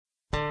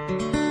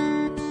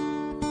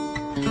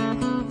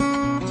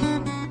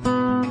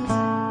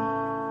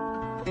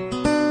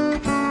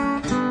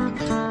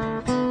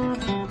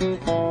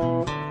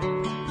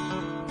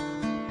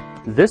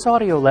This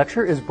audio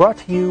lecture is brought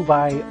to you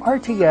by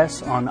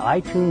RTS on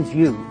iTunes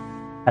U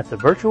at the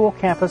virtual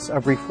campus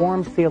of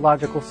Reformed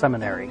Theological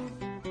Seminary.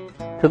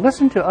 To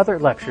listen to other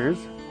lectures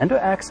and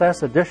to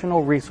access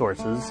additional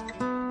resources,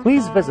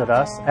 please visit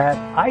us at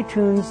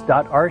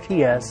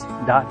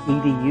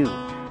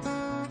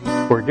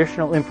itunes.rts.edu. For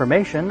additional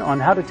information on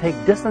how to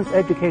take distance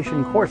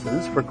education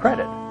courses for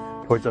credit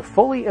towards a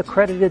fully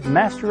accredited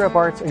Master of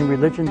Arts in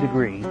Religion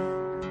degree,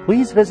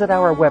 please visit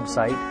our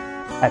website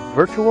at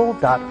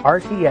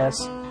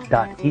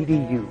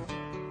virtual.rts.edu.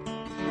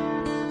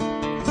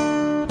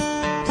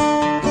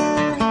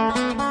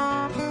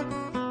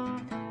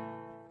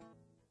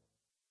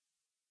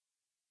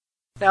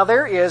 Now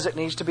there is, it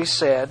needs to be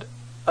said,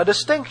 a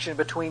distinction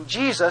between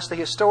Jesus, the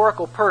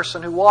historical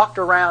person who walked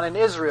around in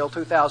Israel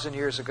 2,000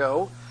 years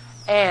ago,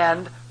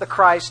 and the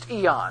Christ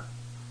eon.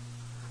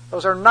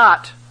 Those are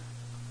not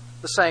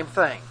the same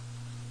thing.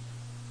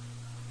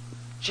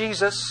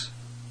 Jesus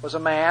was a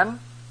man,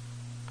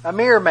 a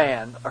mere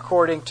man,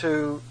 according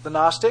to the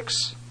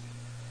Gnostics,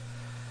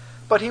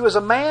 but he was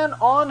a man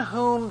on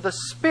whom the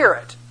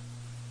Spirit,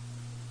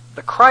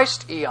 the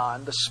Christ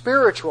eon, the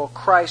spiritual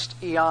Christ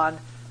eon,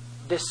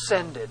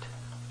 descended.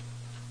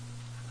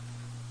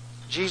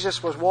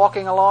 Jesus was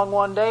walking along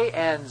one day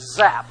and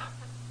zap,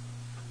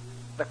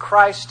 the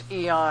Christ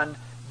eon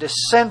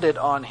descended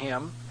on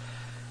him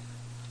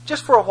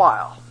just for a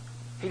while.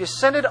 He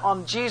descended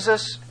on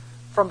Jesus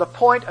from the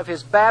point of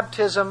his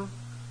baptism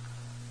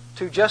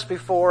to just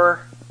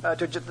before, to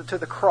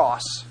the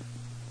cross,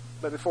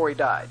 but before he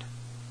died.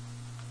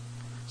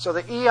 So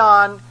the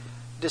eon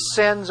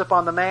descends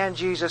upon the man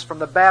Jesus from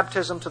the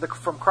baptism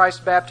from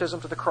Christ's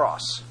baptism to the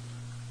cross.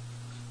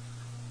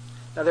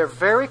 Now they're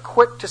very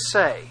quick to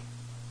say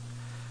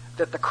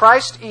that the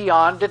Christ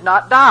eon did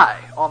not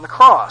die on the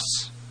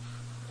cross.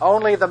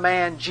 Only the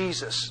man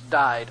Jesus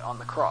died on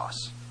the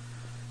cross.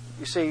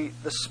 You see,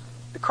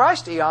 the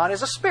Christ eon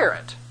is a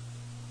spirit.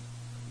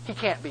 He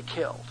can't be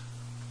killed.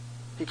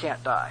 He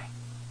can't die.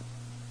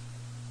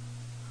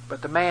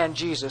 But the man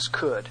Jesus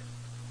could.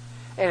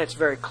 And it's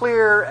very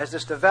clear as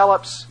this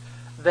develops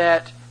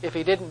that if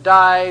he didn't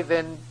die,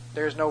 then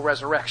there's no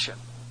resurrection.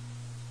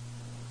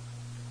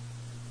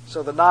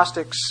 So the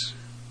Gnostics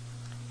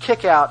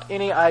kick out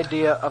any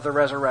idea of the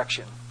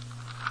resurrection.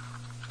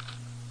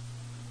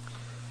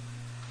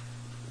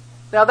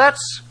 Now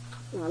that's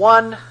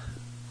one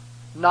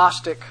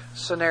Gnostic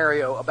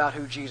scenario about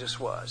who Jesus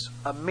was.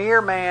 A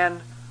mere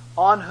man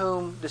on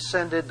whom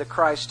descended the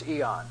Christ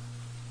eon.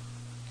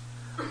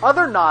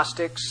 Other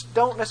Gnostics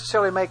don't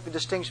necessarily make the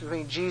distinction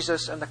between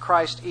Jesus and the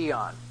Christ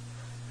eon.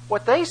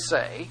 What they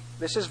say,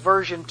 this is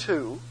version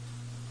 2,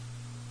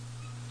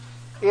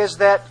 is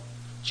that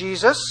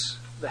Jesus,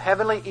 the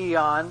heavenly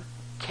eon,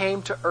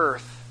 came to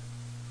earth,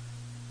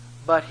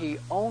 but he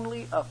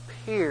only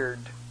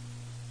appeared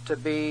to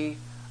be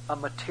a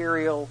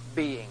material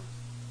being.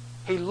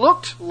 He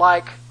looked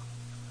like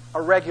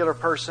a regular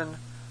person,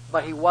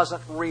 but he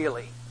wasn't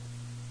really.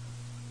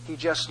 He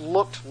just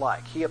looked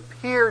like. He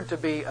appeared to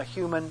be a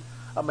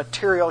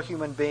material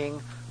human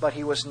being, but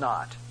he was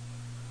not.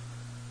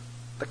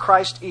 The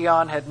Christ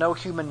eon had no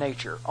human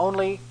nature,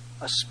 only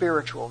a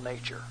spiritual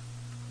nature.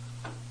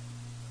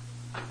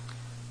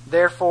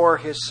 Therefore,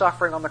 his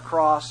suffering on the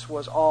cross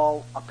was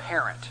all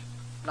apparent,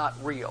 not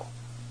real.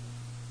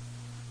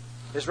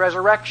 His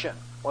resurrection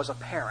was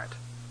apparent,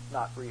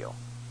 not real,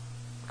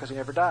 because he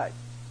never died.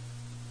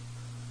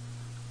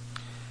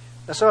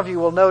 Now, some of you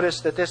will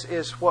notice that this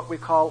is what we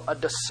call a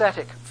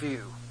docetic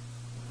view.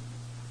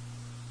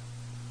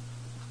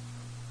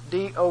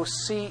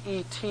 D-O-C-E-T-I-C.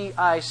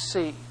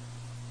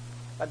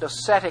 A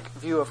docetic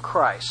view of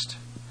Christ.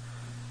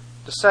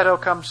 Doceto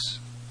comes...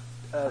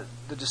 the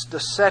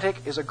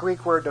docetic is a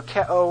Greek word,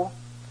 dokeo,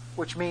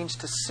 which means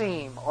to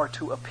seem or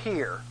to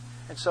appear.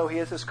 And so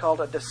this is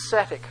called a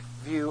docetic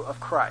view of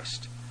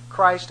Christ.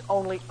 Christ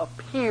only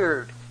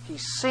appeared. He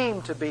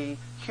seemed to be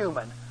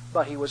human,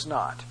 but he was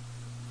not.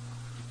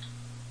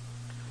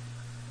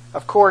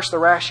 Of course, the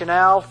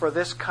rationale for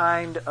this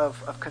kind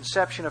of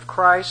conception of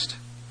Christ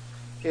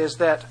is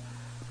that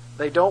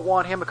they don't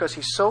want him because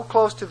he's so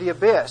close to the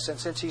abyss, and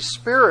since he's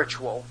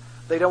spiritual,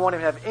 they don't want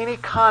him to have any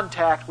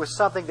contact with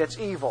something that's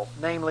evil,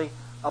 namely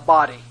a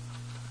body.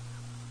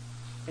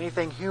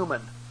 Anything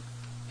human.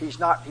 He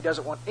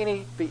doesn't want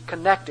any be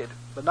connected.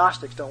 The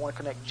Gnostics don't want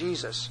to connect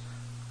Jesus,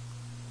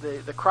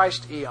 the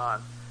Christ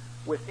eon,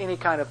 with any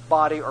kind of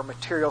body or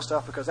material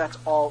stuff because that's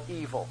all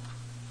evil.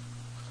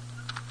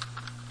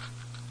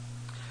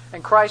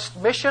 And Christ's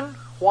mission,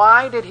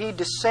 why did he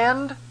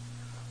descend?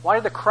 Why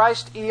did the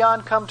Christ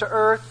eon come to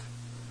earth?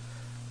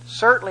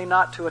 Certainly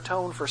not to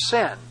atone for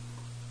sin,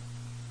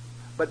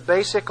 but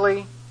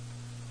basically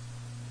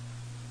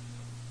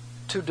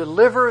to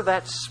deliver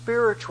that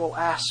spiritual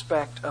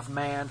aspect of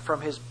man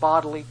from his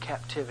bodily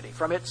captivity,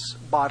 from its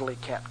bodily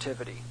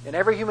captivity. In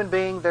every human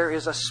being there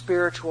is a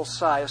spiritual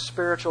side, a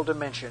spiritual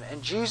dimension.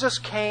 And Jesus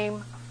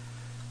came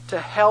to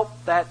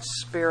help that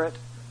spirit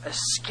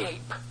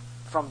escape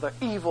from the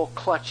evil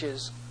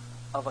clutches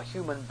of a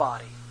human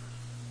body.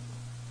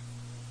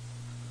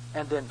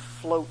 and then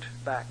float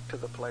back to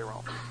the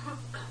pleroma.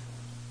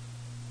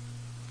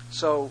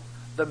 So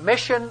the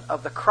mission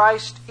of the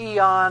Christ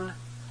eon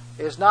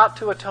is not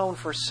to atone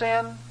for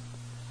sin,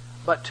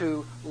 but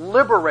to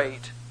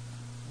liberate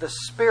the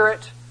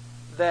spirit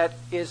that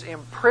is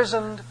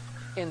imprisoned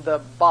in the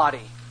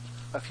body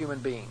of human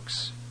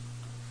beings.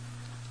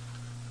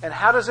 And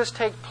how does this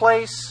take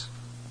place,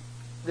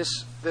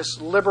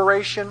 this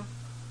liberation?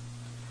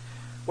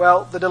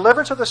 Well, the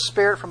deliverance of the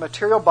spirit from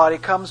material body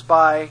comes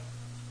by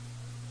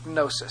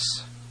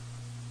gnosis,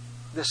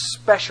 this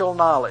special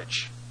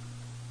knowledge.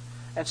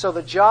 And so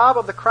the job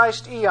of the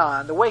Christ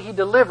eon, the way He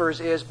delivers,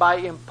 is by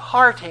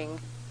imparting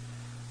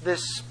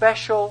this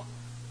special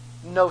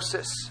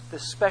gnosis,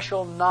 this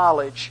special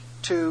knowledge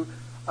to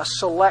a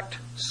select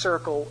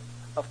circle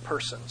of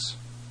persons.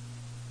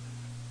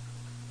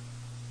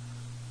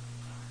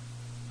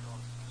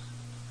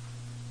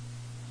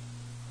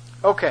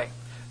 Okay,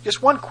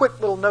 just one quick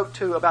little note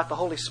too about the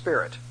Holy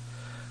Spirit.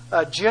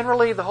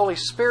 Generally, the Holy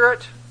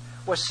Spirit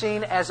was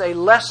seen as a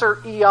lesser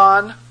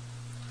eon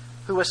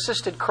who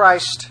assisted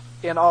Christ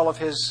in all of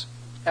His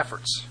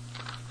efforts.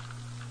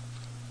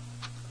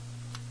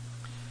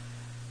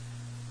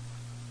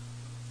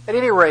 At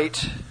any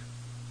rate,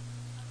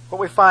 what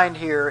we find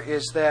here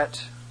is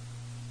that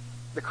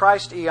the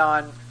Christ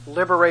eon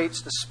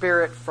liberates the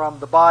spirit from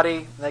the body,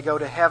 and they go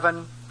to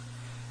heaven.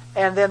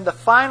 And then the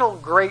final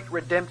great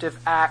redemptive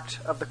act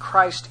of the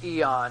Christ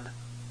eon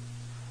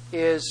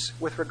is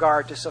with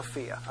regard to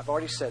Sophia. I've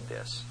already said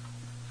this.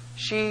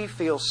 She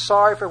feels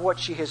sorry for what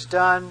she has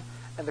done,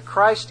 and the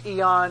Christ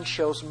eon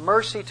shows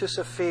mercy to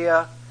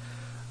Sophia,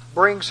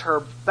 brings her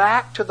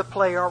back to the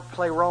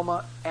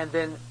pleroma, and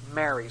then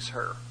marries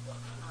her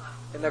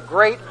in a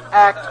great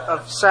act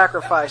of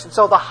sacrifice. And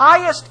so the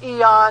highest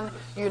eon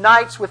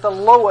unites with the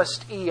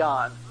lowest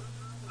eon,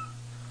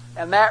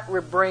 and that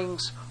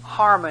brings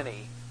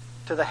harmony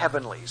to the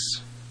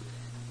heavenlies.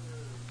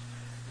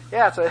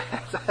 Yeah,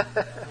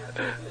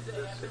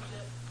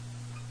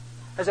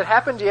 has it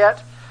happened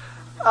yet?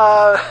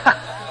 I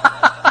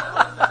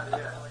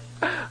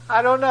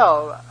don't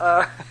know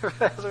if it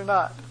has or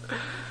not.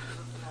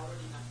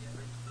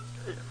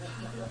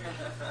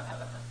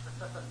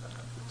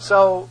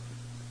 So,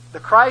 the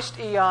Christ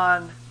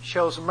eon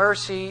shows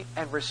mercy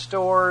and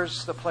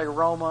restores the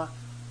pleroma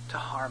to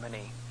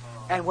harmony.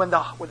 And when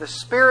the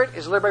spirit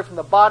is liberated from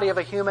the body of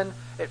a human,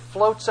 it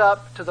floats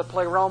up to the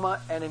pleroma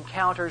and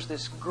encounters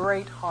this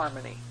great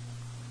harmony.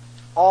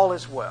 All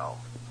is well.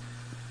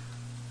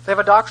 They have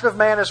a doctrine of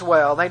man as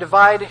well. They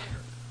divide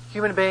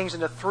human beings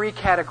into three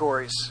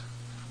categories: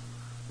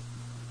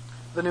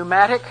 the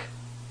pneumatic,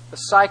 the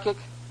psychic,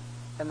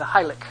 and the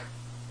hylic.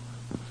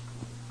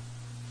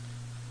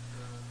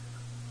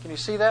 Can you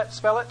see that?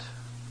 Spell it.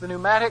 The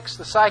pneumatics,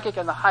 the psychic,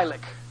 and the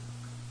hylic.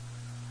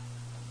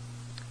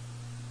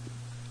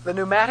 The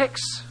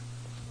pneumatics.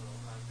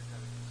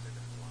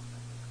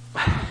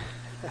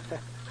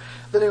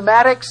 The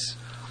pneumatics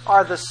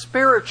are the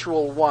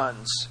spiritual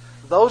ones.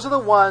 Those are the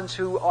ones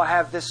who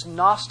have this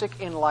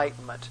Gnostic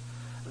enlightenment.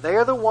 They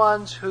are the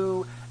ones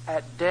who,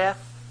 at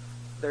death,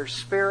 their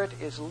spirit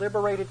is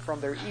liberated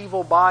from their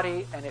evil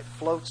body and it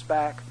floats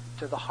back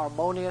to the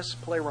harmonious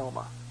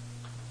pleroma.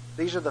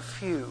 These are the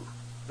few,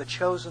 the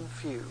chosen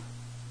few.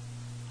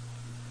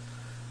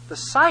 The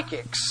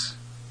psychics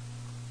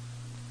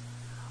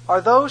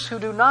are those who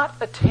do not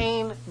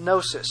attain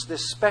gnosis,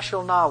 this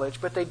special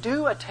knowledge, but they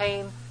do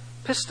attain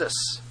pistis,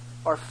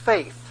 or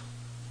faith.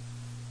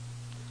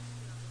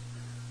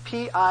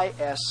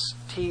 Pistis.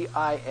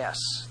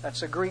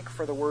 That's a Greek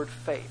for the word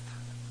faith.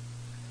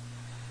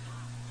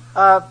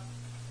 And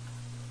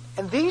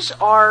these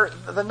are,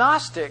 the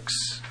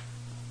Gnostics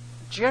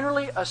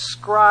generally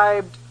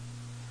ascribed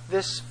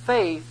this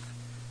faith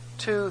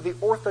to the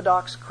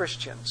Orthodox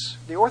Christians.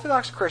 The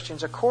Orthodox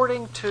Christians,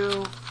 according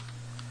to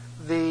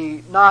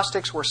the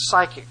Gnostics, were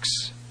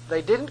psychics.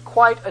 They didn't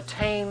quite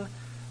attain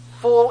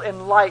full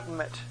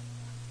enlightenment,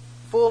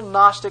 full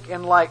Gnostic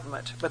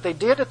enlightenment, but they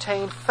did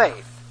attain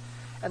faith.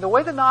 And the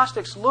way the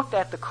Gnostics looked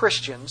at the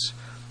Christians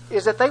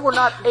is that they were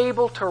not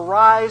able to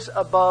rise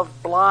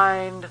above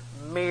blind,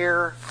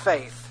 mere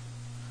faith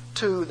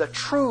to the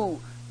true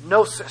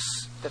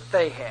gnosis that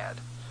they had.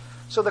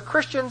 So the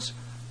Christians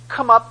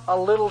come up a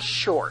little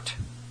short.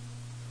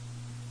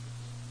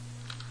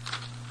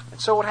 And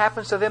so what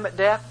happens to them at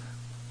death?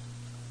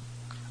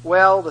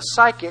 Well, the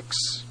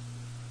psychics,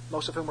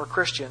 most of whom were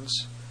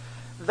Christians,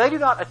 they do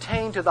not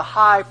attain to the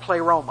high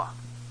pleroma.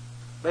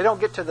 They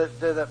don't get to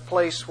the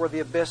place where the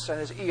abyss and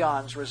his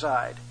eons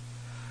reside.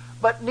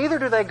 But neither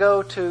do they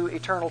go to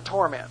eternal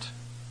torment.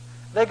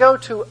 They go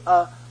to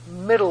a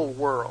middle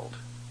world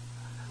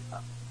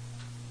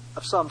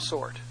of some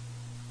sort.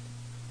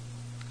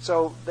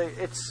 So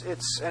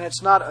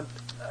it's not an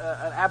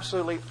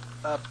absolutely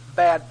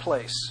bad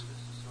place.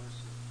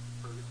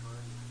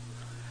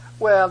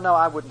 Well, no,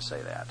 I wouldn't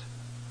say that.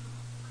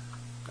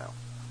 No.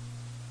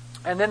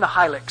 And then the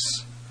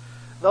hylics.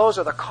 Those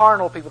are the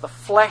carnal people, the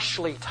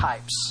fleshly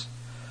types.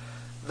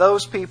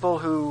 Those people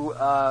who,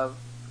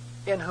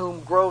 in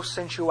whom gross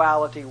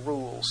sensuality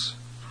rules.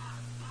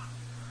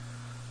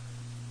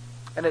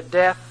 And at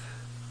death,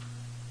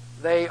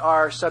 they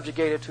are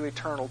subjugated to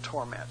eternal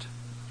torment.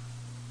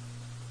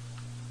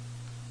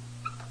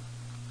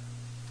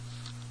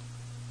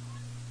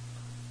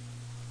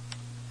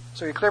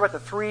 So you're clear about the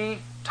three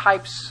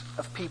types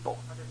of people.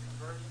 Are there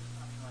conversions?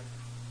 I mean, like,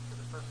 for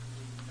the person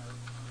who,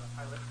 from the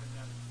pilot and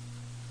then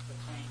the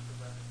change of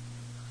the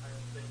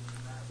higher things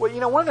and that?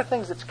 Well, one of the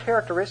things that's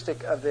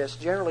characteristic of this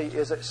generally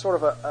is a sort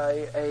of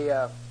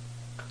a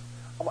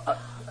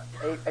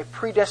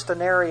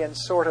predestinarian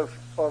sort of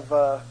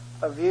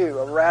a view,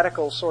 a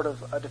radical sort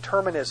of a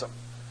determinism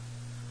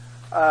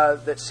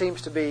that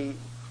seems to be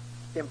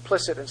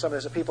implicit in some of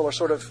this. That people are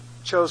sort of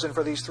chosen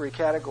for these three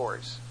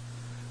categories.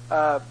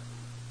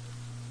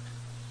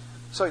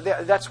 So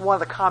that's one of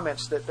the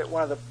comments that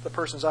one of the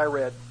persons I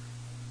read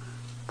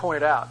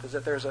pointed out, is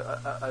that there's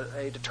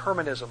a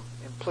determinism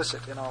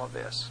implicit in all of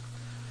this.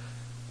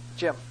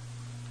 Jim?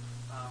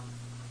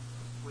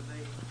 Were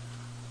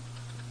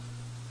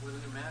the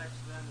pneumatics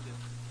then,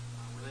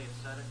 were they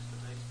ascetics?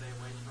 Did they stay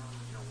away from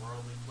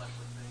worldly,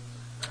 fleshly things?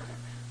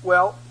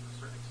 Well, To a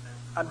certain extent?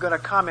 I'm going to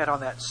comment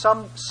on that.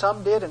 Some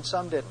did and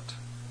some didn't.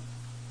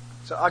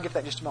 So I'll get that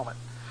in just a moment.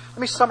 Let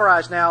me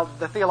summarize now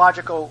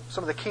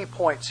some of the key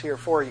points here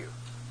for you.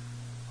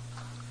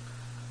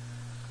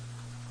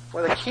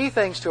 One of the key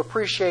things to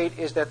appreciate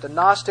is that the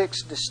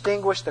Gnostics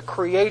distinguish the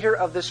creator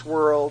of this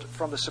world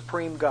from the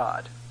supreme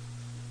God.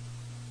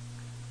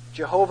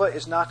 Jehovah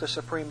is not the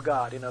supreme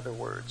God, in other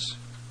words.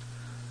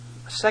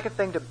 The second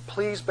thing to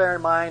please bear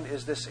in mind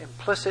is this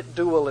implicit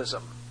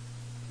dualism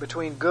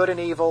between good and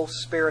evil,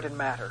 spirit and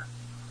matter.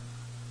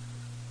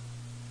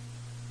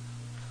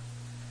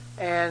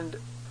 And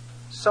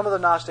some of the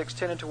Gnostics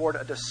tended toward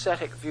a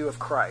docetic view of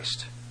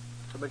Christ.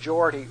 The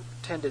majority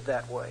tended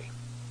that way.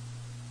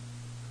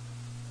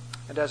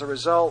 And as a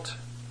result,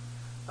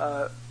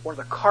 one of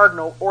the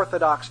cardinal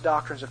orthodox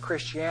doctrines of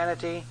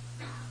Christianity,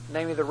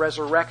 namely the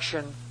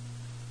resurrection,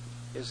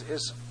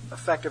 is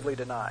effectively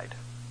denied.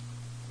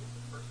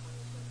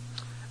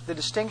 The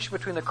distinction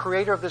between the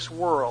creator of this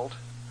world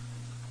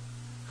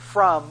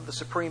from the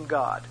supreme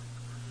God.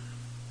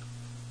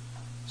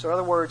 So in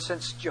other words,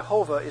 since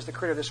Jehovah is the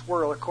creator of this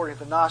world, according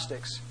to the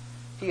Gnostics,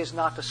 he is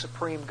not the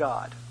supreme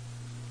God.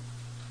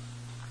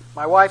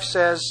 My wife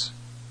says,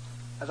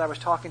 as I was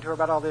talking to her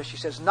about all this, she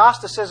says,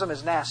 Gnosticism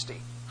is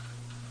nasty.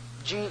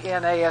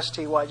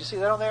 Gnasty. Did you see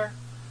that on there?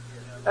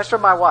 That's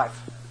from my wife.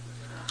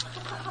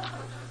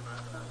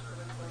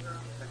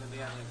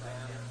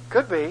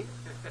 Could be.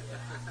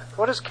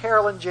 What does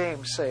Carolyn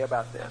James say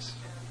about this?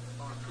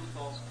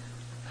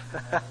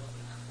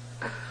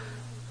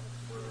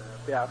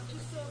 Yeah.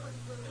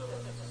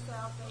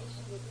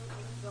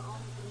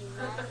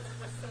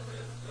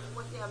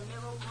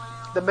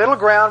 The middle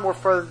ground were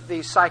for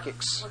the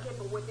psychics. Okay,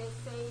 but were they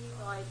saved,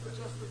 or is it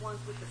just the ones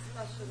with the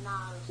special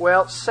knowledge?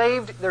 Well,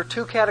 saved, there are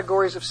two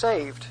categories of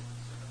saved.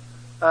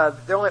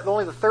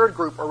 Only the third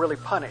group are really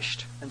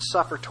punished and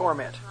suffer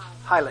torment.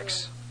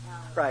 Hylics.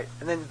 Right.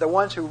 And then the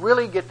ones who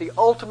really get the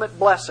ultimate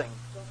blessing,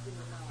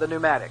 the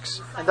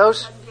pneumatics. And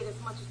those...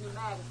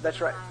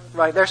 That's right.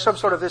 Right. There's some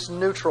sort of this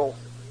neutral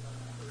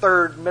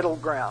third middle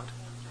ground.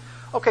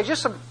 Okay,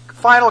 just some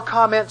final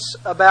comments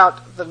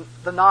about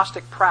the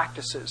Gnostic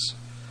practices.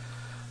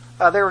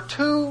 There were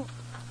two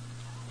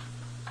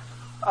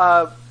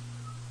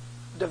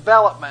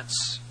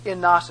developments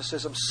in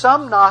Gnosticism.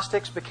 Some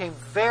Gnostics became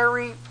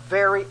very,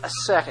 very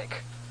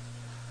ascetic.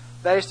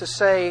 That is to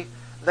say,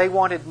 they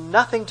wanted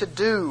nothing to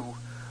do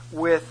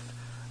with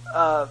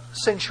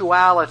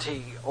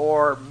sensuality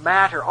or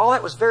matter. All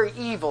that was very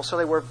evil, so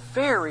they were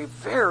very,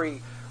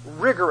 very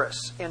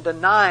rigorous in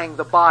denying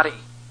the body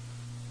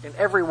in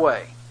every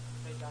way.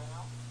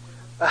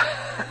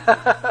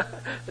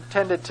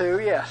 Tended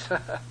to, yes.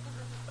 But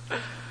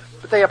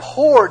they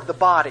abhorred the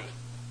body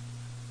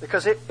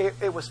because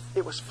it was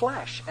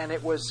flesh and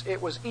it was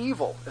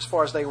evil as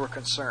far as they were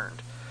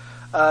concerned.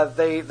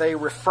 They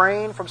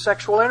refrained from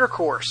sexual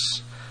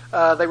intercourse.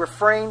 They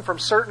refrained from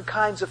certain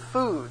kinds of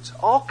foods.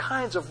 All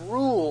kinds of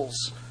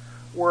rules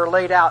were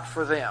laid out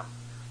for them.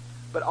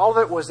 But all of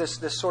it was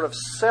this sort of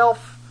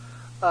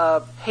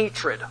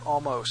self-hatred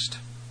almost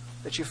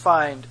that you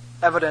find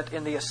evident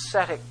in the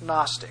ascetic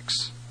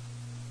Gnostics.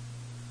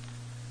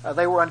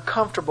 They were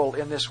uncomfortable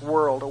in this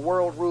world, a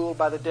world ruled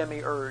by the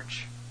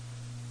demiurge.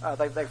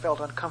 They felt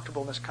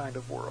uncomfortable in this kind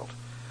of world.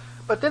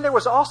 But then there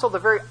was also the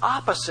very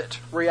opposite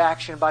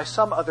reaction by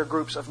some other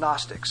groups of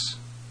Gnostics.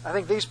 I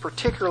think these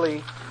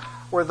particularly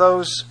were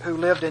those who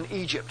lived in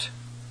Egypt.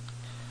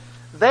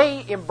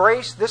 They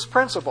embraced this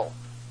principle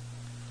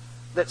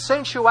that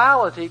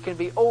sensuality can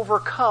be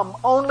overcome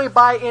only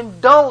by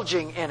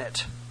indulging in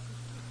it.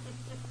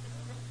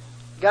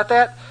 Got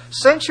that?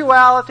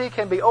 Sensuality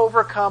can be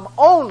overcome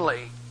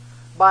only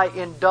by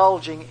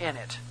indulging in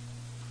it.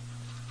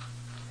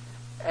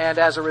 And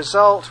as a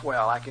result,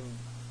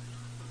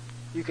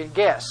 you can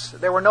guess.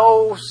 There was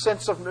no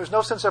sense of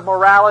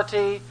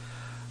morality.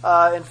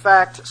 In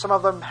fact, some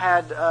of them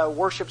had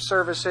worship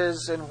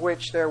services in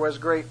which there was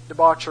great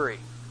debauchery.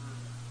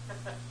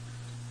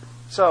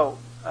 So,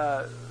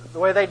 the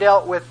way they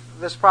dealt with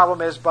this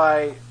problem is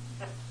by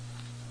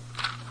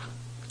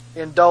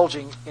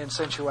indulging in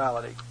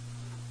sensuality.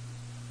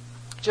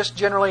 Just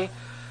generally,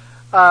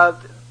 go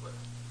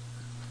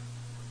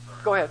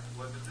ahead.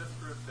 Was it this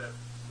group that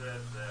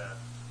said that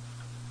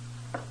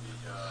the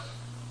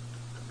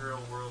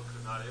material world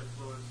could not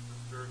influence the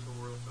spiritual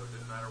world, so it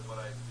didn't matter what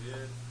I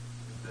did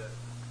in that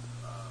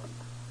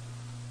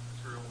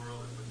material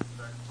world, it would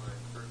affect my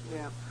spiritual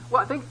world? Yeah.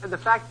 Well, I think the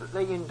fact that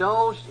they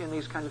indulged in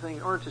these kinds of things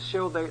in order to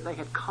show they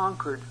had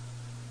conquered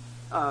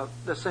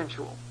the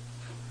sensual.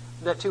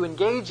 That to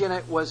engage in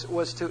it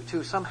was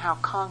to somehow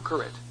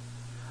conquer it.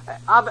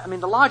 I mean,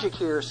 the logic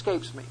here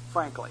escapes me,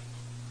 frankly.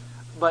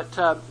 But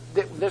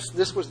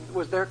this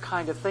was their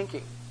kind of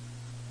thinking,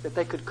 that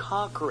they could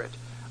conquer it.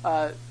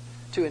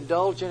 To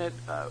indulge in it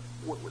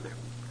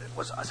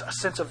was a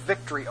sense of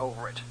victory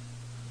over it.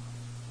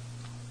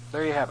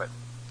 There you have it.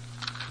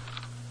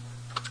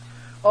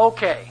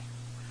 Okay.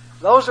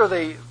 Those are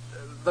the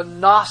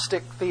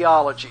Gnostic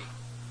theology.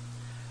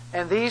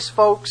 And these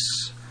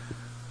folks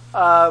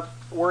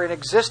were in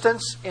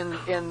existence in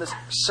the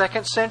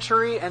 2nd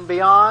century and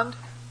beyond.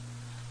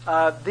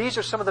 These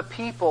are some of the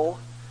people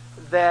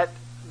that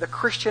the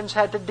Christians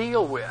had to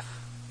deal with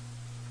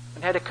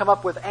and had to come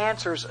up with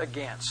answers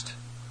against.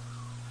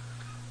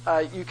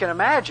 You can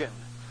imagine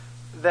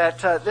that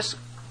this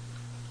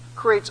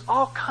creates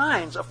all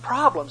kinds of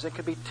problems. It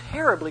could be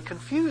terribly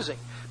confusing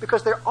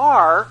because there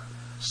are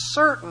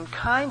certain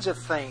kinds of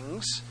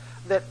things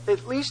that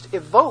at least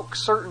evoke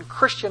certain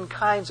Christian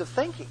kinds of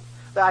thinking.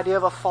 The idea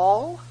of a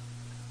fall,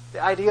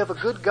 the idea of a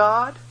good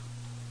God,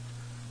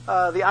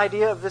 the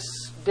idea of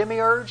this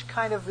demiurge,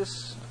 kind of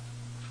this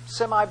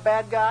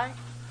semi-bad guy.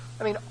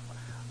 I mean,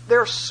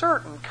 there are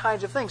certain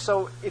kinds of things.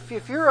 So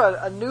if you're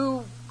a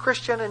new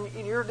Christian and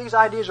these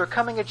ideas are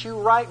coming at you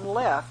right and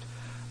left,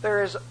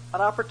 there is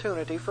an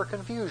opportunity for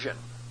confusion,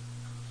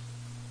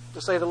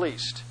 to say the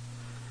least.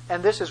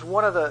 And this is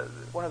one of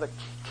the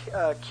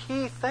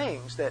key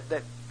things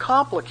that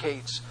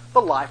complicates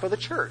the life of the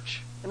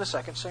church in the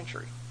 2nd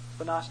century,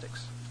 the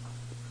Gnostics.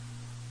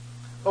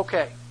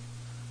 Okay.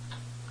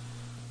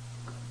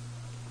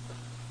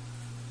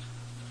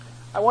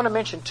 I want to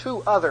mention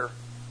 2 other,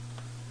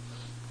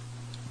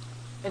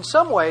 in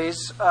some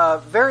ways,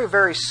 very,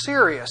 very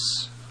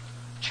serious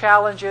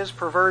challenges,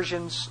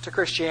 perversions to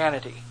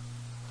Christianity.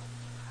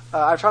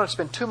 I'm trying not to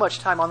spend too much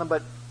time on them,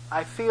 but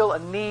I feel a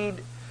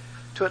need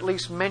to at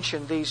least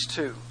mention these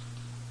 2.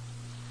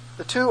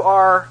 The 2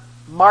 are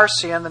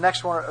Marcion, the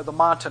next one are the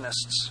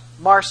Montanists.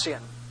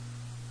 Marcion,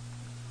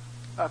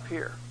 up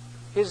here.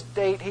 He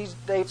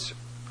dates,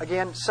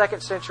 again,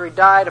 2nd century,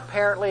 died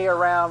apparently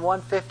around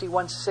 150,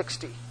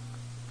 160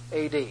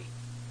 AD.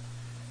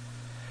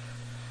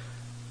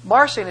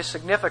 Marcion is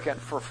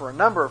significant for a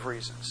number of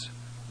reasons.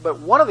 But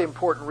one of the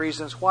important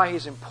reasons why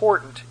he's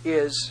important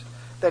is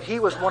that he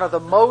was one of the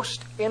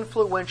most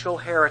influential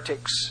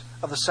heretics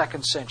of the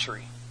 2nd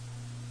century.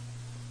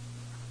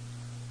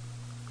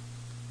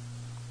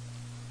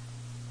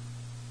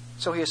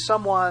 So he is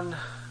someone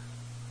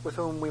with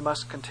whom we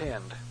must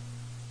contend.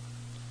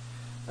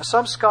 Now,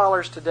 some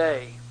scholars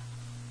today,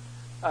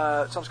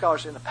 some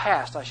scholars in the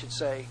past, I should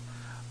say,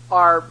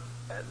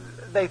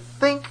 they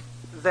think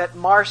that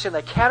Marcion,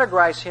 they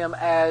categorize him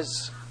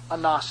as a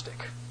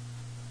Gnostic.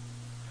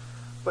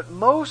 But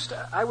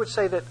I would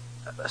say that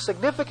a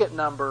significant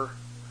number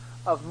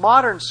of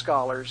modern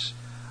scholars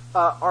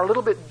are a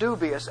little bit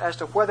dubious as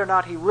to whether or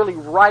not he really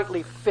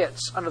rightly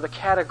fits under the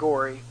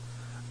category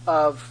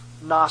of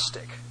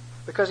Gnostic,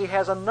 because he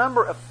has a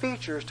number of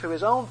features to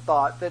his own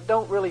thought that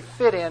don't really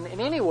fit in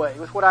any way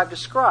with what I've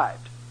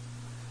described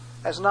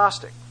as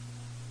Gnostic.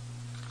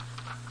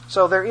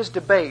 So there is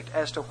debate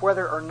as to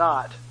whether or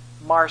not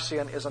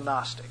Marcion is a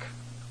Gnostic.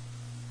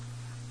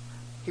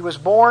 He was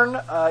born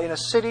in a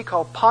city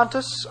called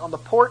Pontus on the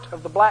port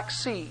of the Black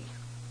Sea.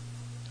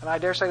 And I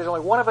dare say there's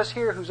only one of us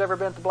here who's ever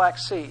been to the Black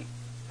Sea.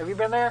 Have you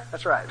been there?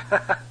 That's right.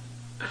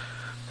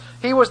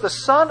 He was the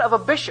son of a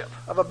bishop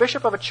of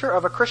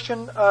a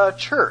Christian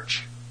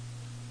church.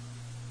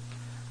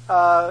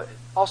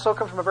 Also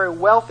comes from a very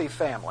wealthy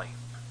family,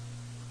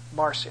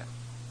 Marcion.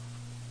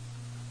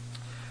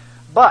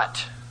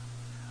 But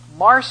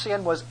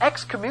Marcion was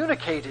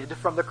excommunicated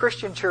from the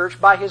Christian church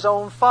by his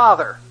own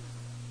father.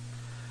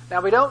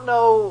 Now, we don't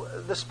know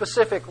the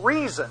specific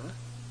reason.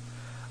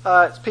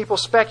 People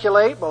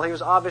speculate, well, he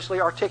was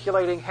obviously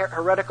articulating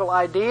heretical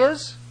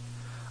ideas.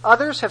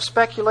 Others have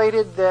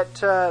speculated that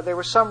there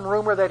was some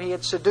rumor that he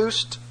had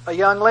seduced a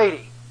young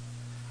lady.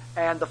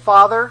 And the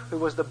father, who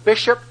was the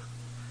bishop,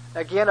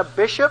 again, a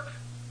bishop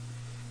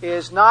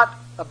is not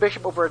a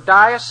bishop over a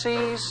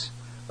diocese,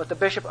 but the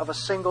bishop of a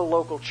single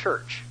local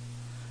church.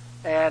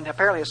 And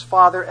apparently his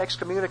father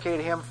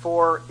excommunicated him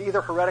for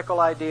either heretical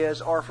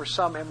ideas or for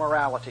some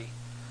immorality.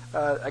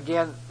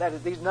 Again,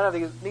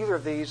 neither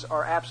of these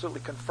are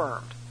absolutely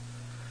confirmed.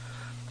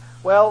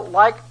 Well,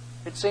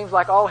 it seems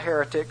like all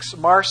heretics,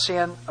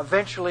 Marcion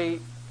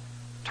eventually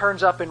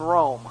turns up in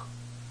Rome.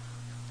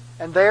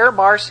 And there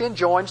Marcion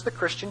joins the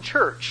Christian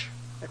church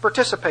and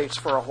participates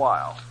for a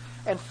while.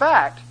 In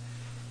fact,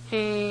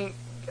 he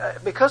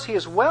because he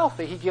is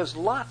wealthy, he gives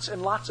lots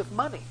and lots of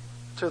money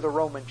to the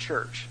Roman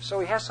church. So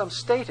he has some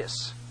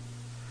status.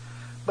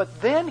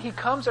 But then he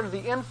comes under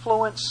the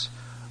influence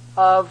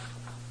of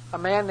a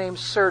man named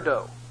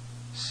Cerdo,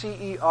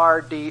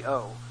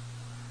 C-E-R-D-O,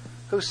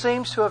 who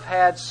seems to have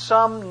had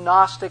some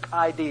Gnostic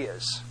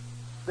ideas.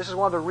 This is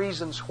one of the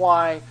reasons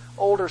why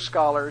older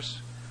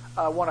scholars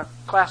want to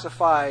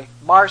classify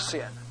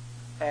Marcion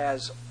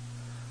as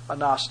a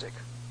Gnostic.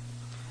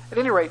 At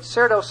any rate,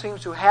 Cerdo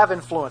seems to have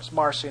influenced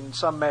Marcion in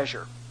some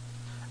measure.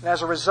 And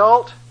as a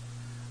result,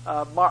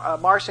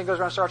 Marcion goes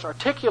around and starts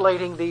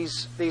articulating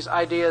these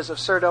ideas of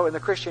Cerdo in the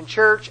Christian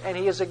church, and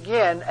he is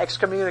again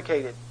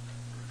excommunicated.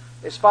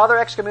 His father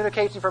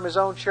excommunicates him from his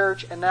own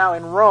church, and now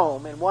in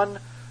Rome,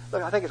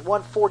 I think it's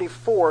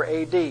 144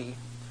 A.D.,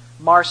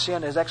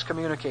 Marcion is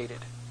excommunicated.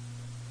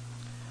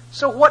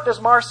 So what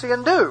does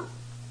Marcion do?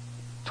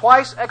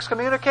 Twice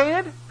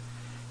excommunicated?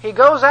 He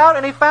goes out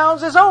and he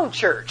founds his own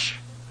church.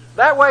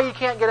 That way he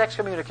can't get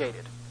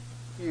excommunicated,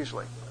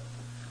 usually.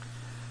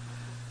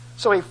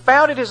 So he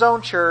founded his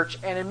own church,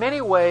 and in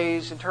many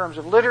ways, in terms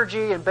of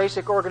liturgy and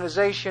basic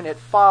organization, it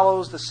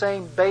follows the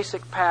same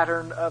basic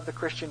pattern of the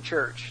Christian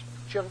church.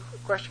 Do you have a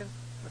question?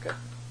 Okay.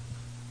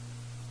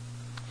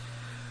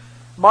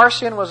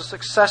 Marcion was a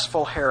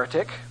successful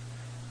heretic.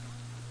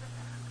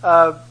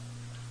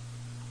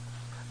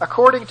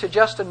 According to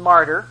Justin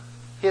Martyr,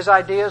 his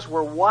ideas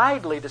were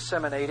widely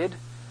disseminated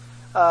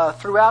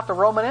throughout the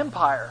Roman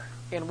Empire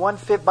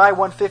by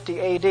 150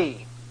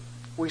 A.D.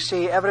 We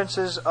see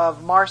evidences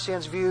of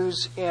Marcion's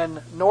views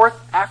in North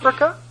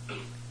Africa,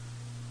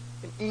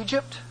 in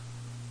Egypt,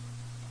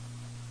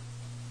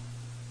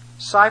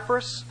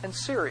 Cyprus, and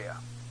Syria.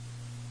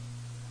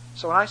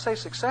 So when I say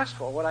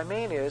successful, what I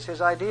mean is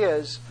his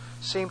ideas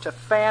seem to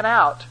fan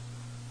out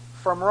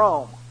from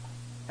Rome,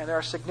 and there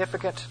are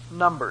significant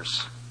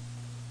numbers.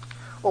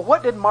 Well,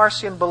 what did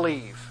Marcion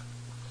believe?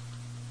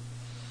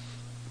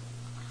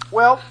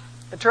 Well,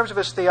 in terms of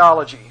his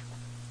theology,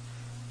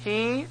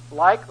 he,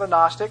 like the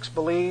Gnostics,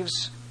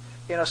 believes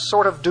in a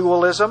sort of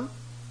dualism.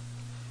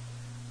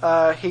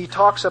 He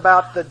talks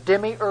about the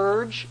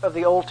demiurge of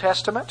the Old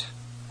Testament,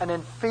 an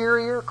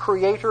inferior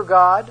creator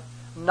God,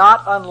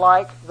 not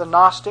unlike the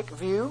Gnostic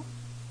view.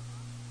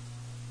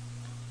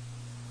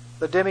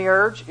 The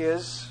demiurge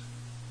is,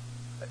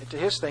 to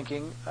his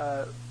thinking,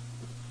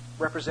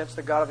 represents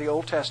the God of the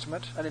Old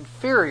Testament, an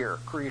inferior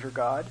creator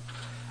God.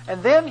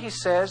 And then he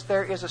says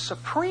there is a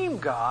supreme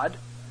God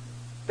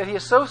that he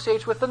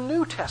associates with the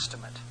New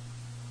Testament.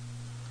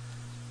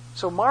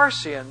 So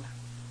Marcion,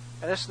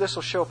 and this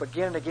will show up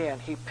again and again,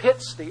 he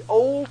pits the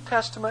Old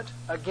Testament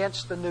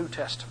against the New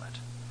Testament.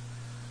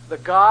 The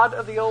God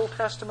of the Old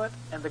Testament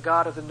and the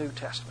God of the New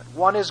Testament.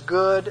 One is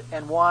good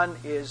and one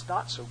is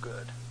not so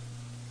good.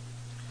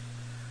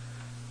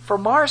 For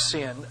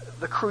Marcion,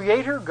 the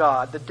creator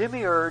God, the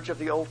demiurge of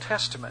the Old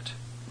Testament,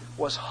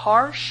 was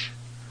harsh,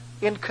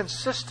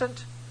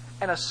 inconsistent,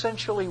 and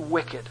essentially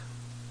wicked.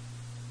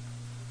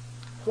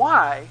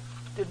 Why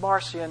did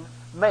Marcion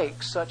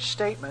make such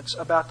statements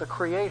about the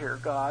creator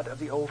God of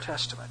the Old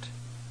Testament?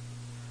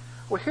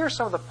 Well, here are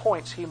some of the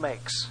points he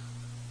makes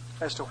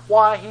as to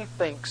why he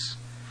thinks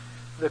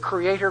the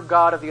creator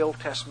God of the Old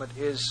Testament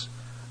is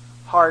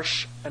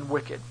harsh and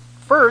wicked.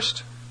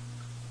 First,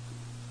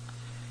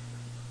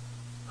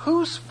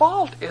 whose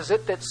fault is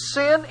it that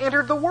sin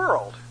entered the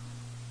world?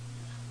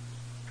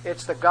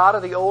 It's the God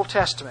of the Old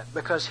Testament,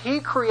 because He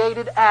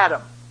created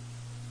Adam.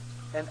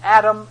 And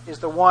Adam is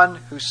the one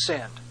who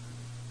sinned.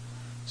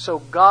 So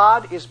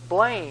God is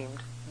blamed,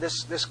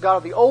 this God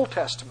of the Old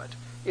Testament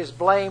is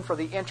blamed for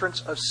the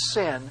entrance of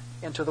sin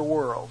into the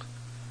world.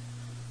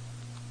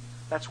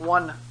 That's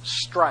one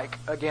strike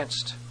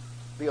against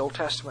the Old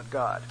Testament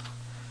God.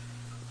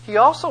 He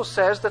also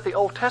says that the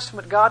Old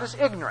Testament God is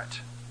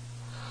ignorant.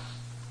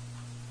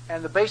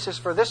 And the basis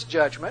for this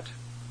judgment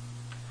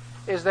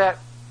is that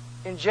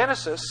in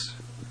Genesis,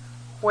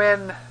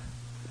 when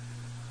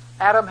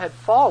Adam had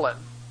fallen,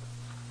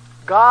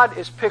 God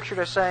is pictured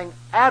as saying,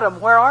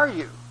 Adam, where are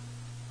you?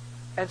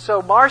 And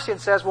so Marcion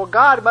says, well,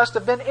 God must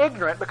have been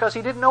ignorant because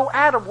He didn't know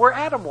Adam where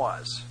Adam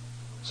was.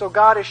 So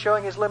God is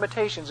showing His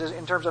limitations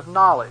in terms of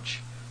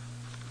knowledge.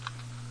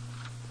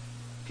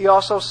 He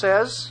also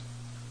says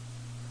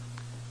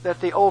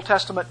that the Old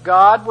Testament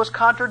God was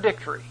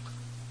contradictory.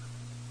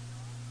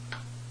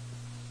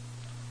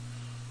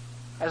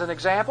 As an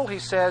example, he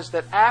says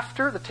that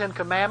after the Ten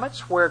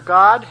Commandments, where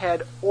God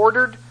had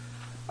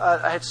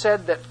had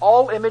said that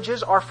all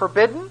images are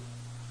forbidden,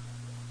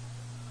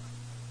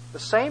 the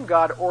same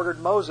God ordered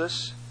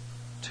Moses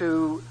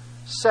to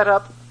set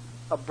up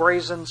a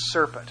brazen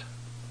serpent.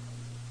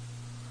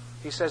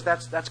 He says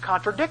that's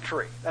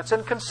contradictory. That's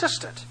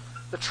inconsistent.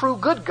 The true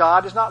good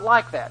God is not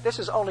like that. This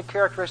is only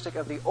characteristic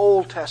of the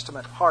Old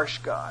Testament harsh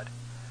God.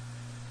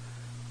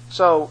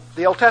 So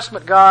the Old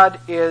Testament God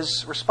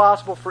is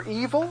responsible for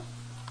evil.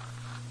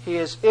 He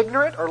is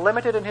ignorant or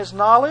limited in his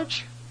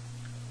knowledge.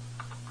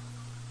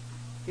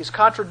 He's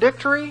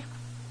contradictory.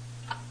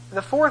 And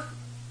the fourth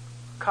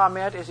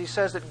comment is he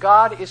says that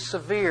God is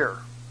severe,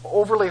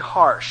 overly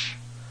harsh.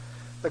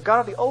 The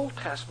God of the Old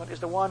Testament is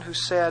the one who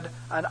said,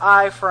 an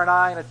eye for an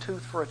eye and a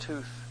tooth for a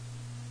tooth.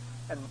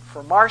 And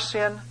for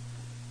Marcion,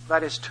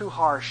 that is too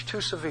harsh,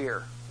 too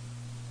severe.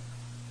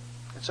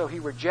 And so he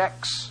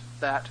rejects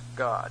that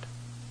God.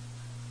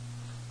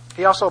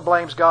 He also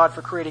blames God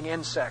for creating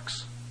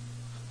insects.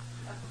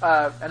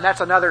 And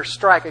that's another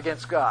strike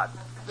against God.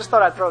 Just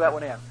thought I'd throw that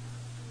one in.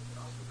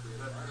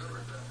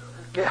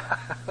 Yeah.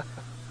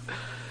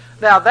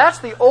 Now, that's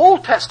the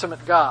Old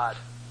Testament God.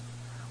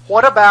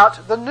 What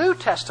about the New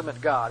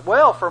Testament God?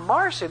 Well, for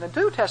Marcion, the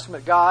New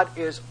Testament God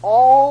is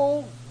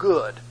all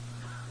good.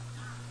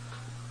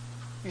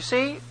 You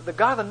see, the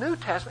God of the New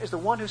Testament is the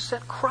one who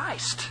sent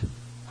Christ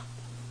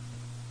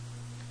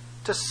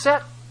to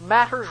set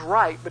matters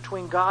right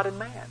between God and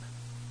man.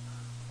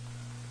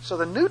 So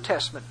the New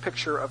Testament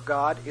picture of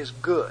God is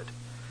good.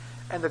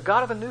 And the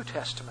God of the New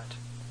Testament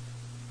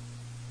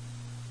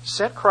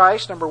sent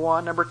Christ, number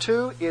one. Number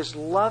two, is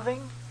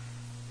loving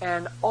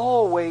and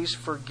always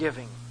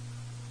forgiving.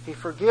 He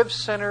forgives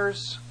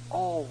sinners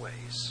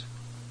always.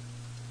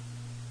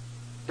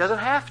 Doesn't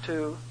have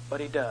to, but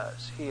He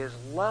does. He is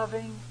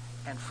loving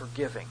and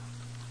forgiving.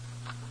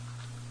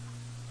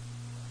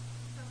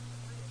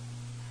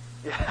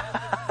 Yeah,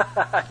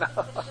 I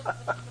know.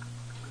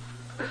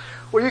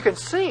 Well, you can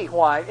see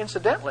why,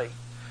 incidentally,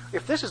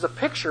 if this is a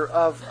picture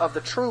of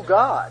the true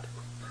God,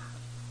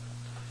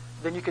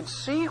 then you can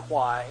see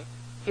why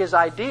His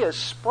ideas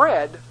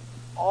spread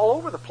all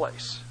over the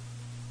place.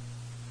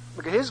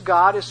 Because His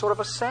God is sort of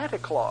a Santa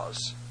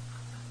Claus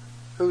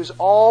who's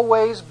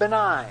always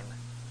benign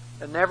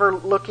and never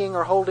looking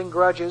or holding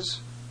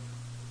grudges.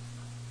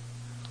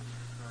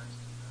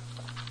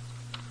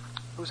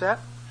 Who's that?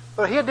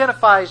 Well, He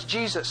identifies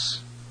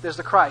Jesus as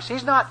the Christ.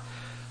 He's not.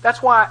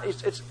 That's why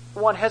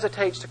one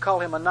hesitates to call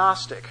Him a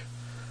Gnostic,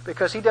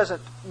 because he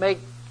doesn't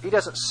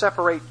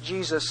separate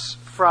Jesus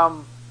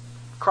from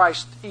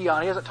Christ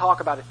eon. He doesn't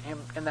talk about Him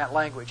in that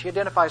language. He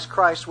identifies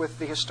Christ with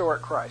the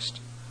historic Christ,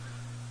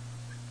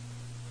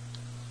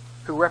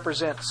 who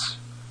represents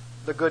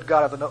the good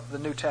God of the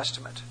New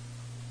Testament.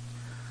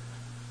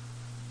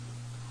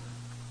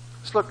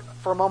 Let's look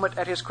for a moment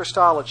at His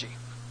Christology.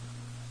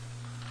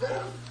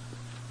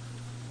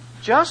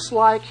 Just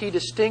like He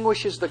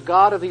distinguishes the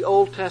God of the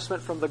Old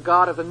Testament from the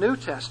God of the New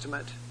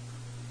Testament,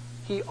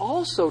 He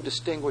also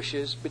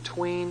distinguishes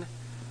between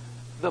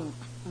the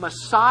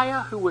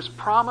Messiah who was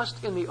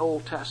promised in the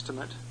Old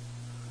Testament.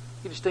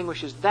 He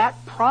distinguishes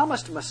that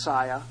promised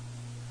Messiah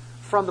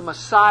from the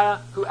Messiah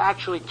who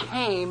actually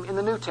came in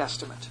the New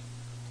Testament.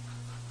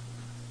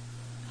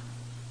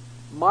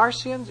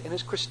 Marcion, in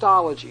his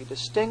Christology,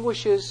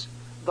 distinguishes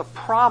the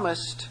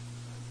promised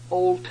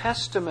Old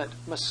Testament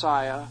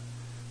Messiah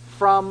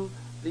from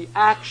the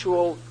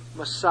actual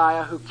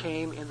Messiah who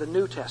came in the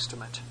New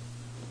Testament.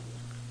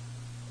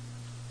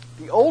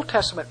 The Old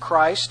Testament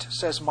Christ,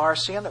 says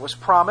Marcion, that was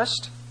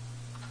promised,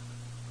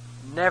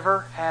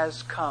 never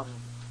has come.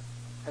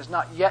 Has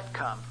not yet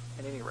come,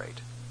 at any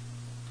rate.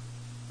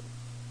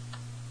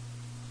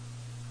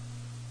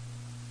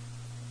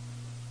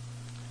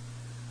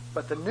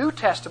 But the New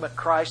Testament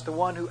Christ, the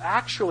one who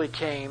actually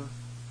came,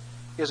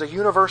 is a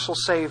universal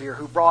Savior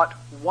who brought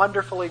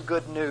wonderfully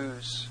good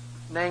news,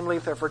 namely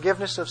the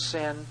forgiveness of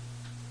sin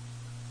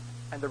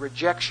and the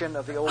rejection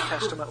of the Old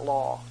Testament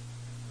law.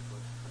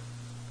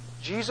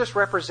 Jesus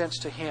represents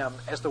to Him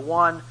as the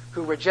one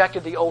who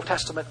rejected the Old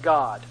Testament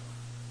God.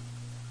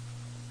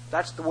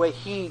 That's the way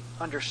He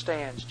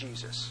understands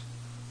Jesus.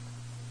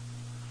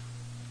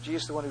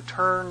 Jesus is the one who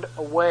turned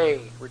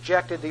away,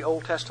 rejected the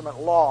Old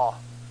Testament law.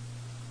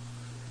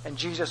 And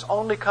Jesus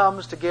only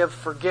comes to give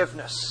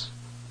forgiveness.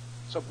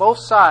 So both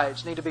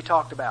sides need to be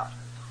talked about.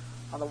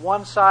 On the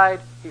one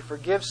side, He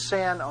forgives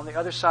sin. On the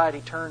other side,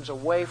 He turns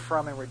away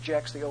from and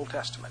rejects the Old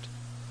Testament.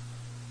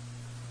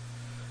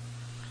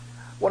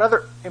 One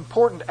other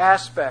important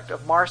aspect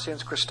of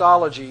Marcion's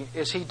Christology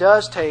is he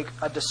does take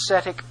a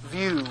docetic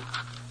view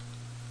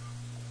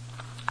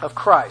of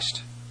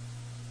Christ.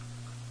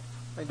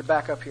 I need to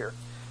back up here.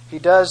 He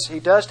does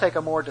take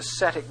a more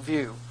docetic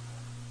view.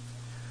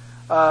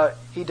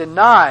 He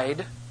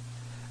denied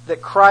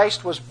that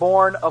Christ was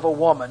born of a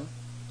woman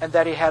and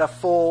that He had a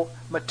full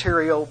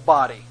material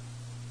body.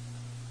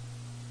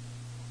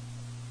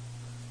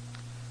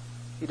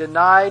 He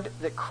denied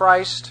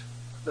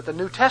that the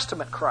New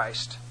Testament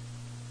Christ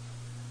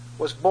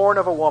was born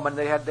of a woman,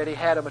 that He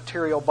had a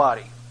material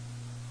body.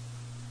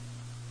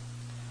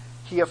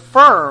 He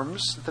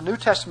affirms that the New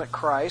Testament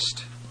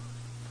Christ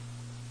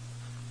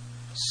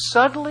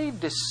suddenly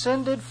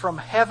descended from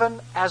heaven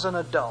as an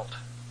adult.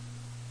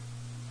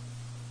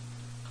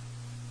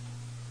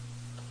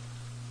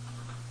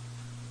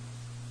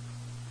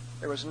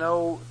 There was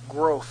no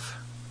growth,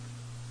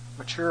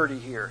 maturity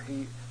here.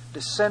 He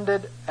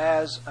descended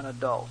as an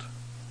adult.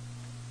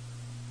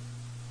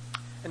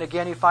 And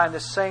again, you find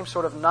this same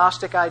sort of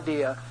Gnostic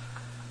idea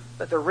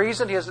that the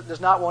reason He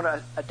does not want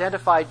to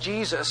identify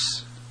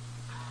Jesus,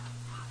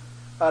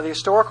 the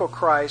historical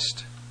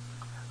Christ,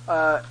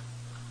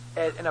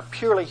 in a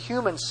purely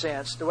human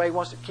sense, the way He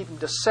wants to keep Him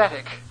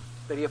docetic,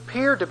 that He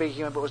appeared to be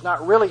human but was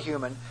not really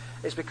human,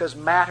 is because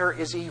matter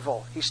is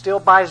evil. He still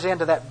buys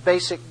into that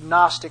basic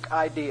Gnostic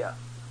idea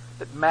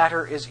that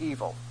matter is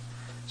evil.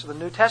 So the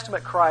New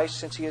Testament Christ,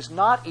 since He is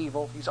not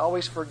evil, He's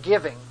always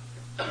forgiving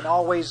and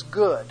always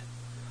good.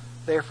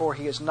 Therefore,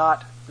 He does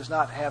not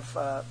have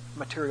a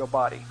material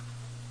body.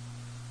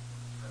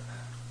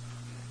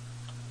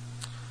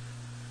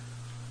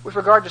 With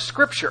regard to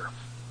Scripture,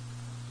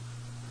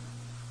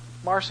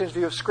 Marcion's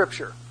view of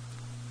Scripture.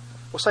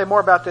 We'll say more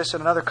about this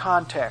in another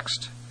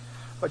context.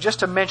 But just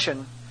to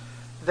mention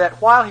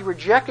that while he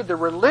rejected the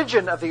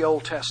religion of the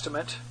Old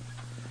Testament,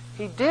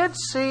 he did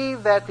see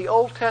that the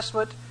Old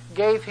Testament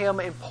gave him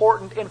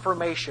important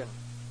information.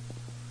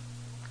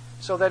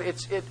 So that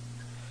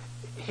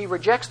he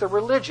rejects the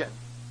religion,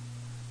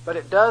 but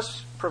it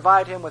does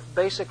provide him with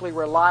basically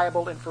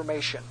reliable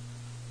information.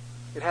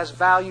 It has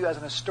value as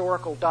an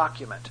historical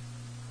document.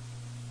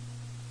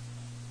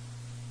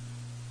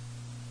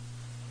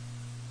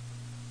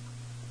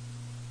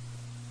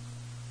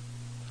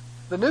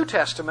 The New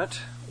Testament,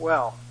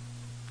 well,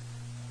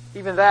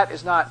 even that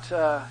is not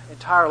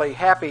entirely a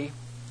happy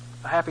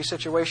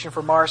situation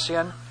for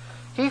Marcion.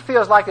 He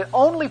feels like that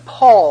only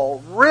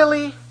Paul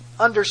really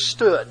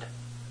understood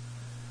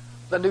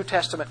the New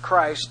Testament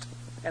Christ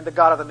and the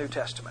God of the New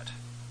Testament.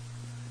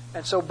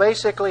 And so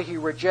basically he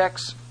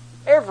rejects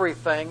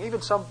everything,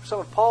 even some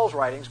of Paul's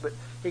writings, but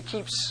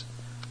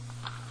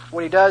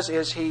what he does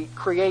is he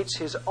creates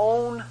his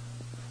own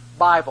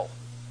Bible.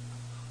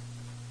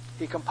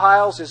 He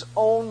compiles his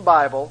own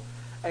Bible,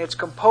 and it's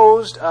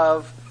composed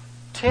of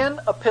 10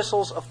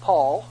 epistles of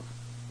Paul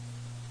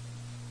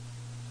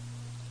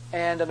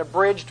and an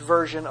abridged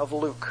version of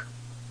Luke.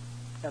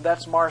 And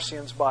that's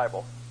Marcion's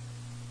Bible.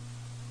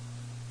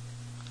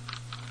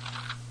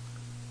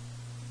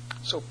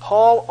 So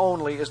Paul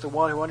only is the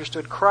one who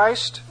understood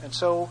Christ, and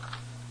so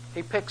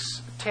he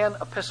picks 10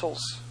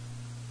 epistles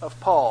of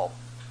Paul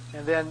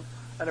and then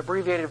an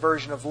abbreviated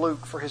version of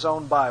Luke for his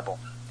own Bible.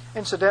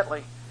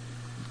 Incidentally,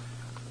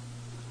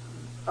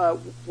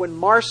 when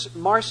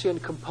Marcion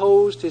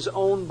composed his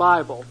own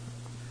Bible,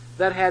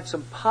 that had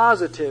some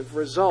positive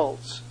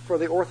results for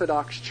the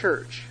Orthodox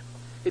Church.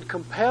 It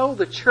compelled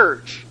the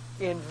Church,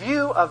 in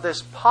view of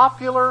this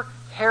popular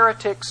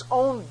heretic's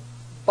own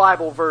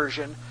Bible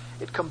version,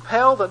 it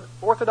compelled the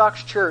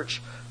Orthodox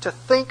Church to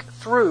think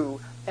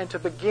through and to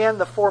begin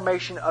the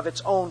formation of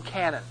its own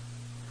canon.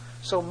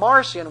 So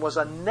Marcion was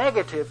a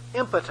negative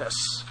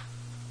impetus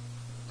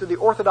to the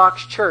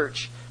Orthodox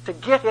Church to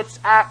get its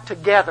act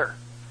together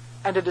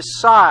and to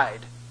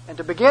decide and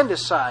to begin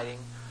deciding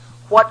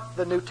what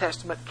the New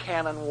Testament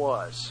canon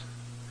was.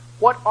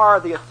 What are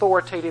the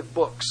authoritative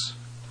books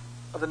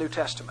of the New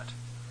Testament?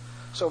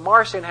 So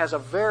Marcion has a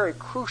very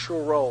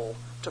crucial role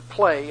to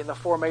play in the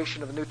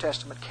formation of the New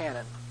Testament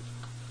canon.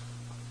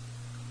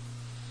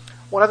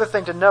 One other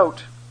thing to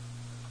note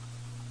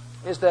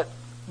is that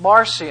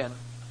Marcion,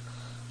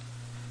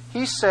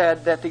 he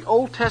said that the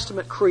Old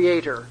Testament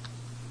creator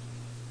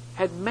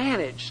had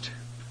managed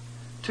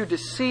to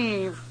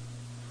deceive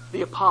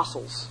the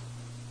apostles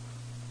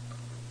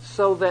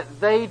so that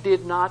they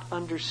did not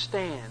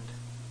understand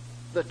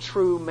the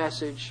true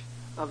message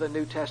of the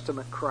New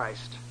Testament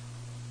Christ.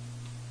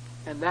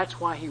 And that's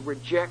why he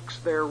rejects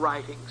their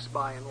writings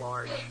by and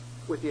large,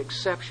 with the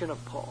exception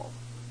of Paul.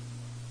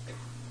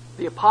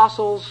 The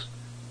apostles,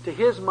 to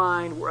his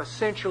mind, were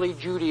essentially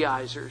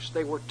Judaizers.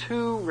 They were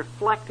too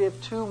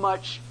reflective, too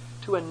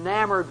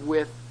enamored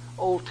with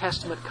Old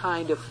Testament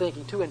kind of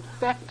thinking, too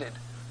infected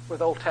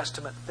with Old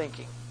Testament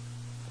thinking.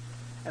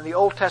 And the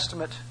Old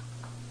Testament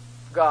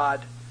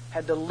God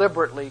had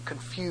deliberately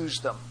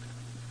confused them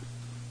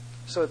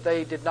so that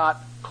they did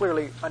not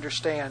clearly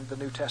understand the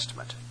New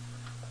Testament.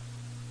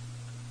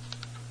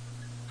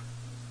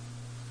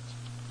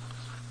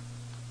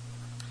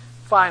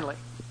 Finally,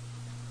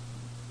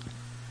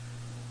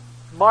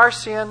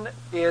 Marcion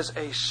is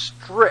a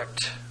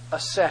strict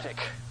ascetic.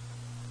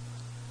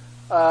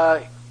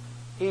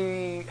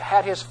 He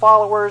had his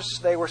followers,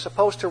 they were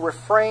supposed to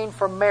refrain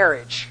from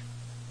marriage.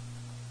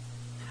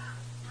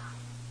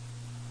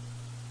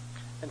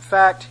 In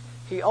fact,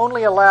 he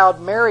only allowed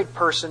married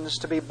persons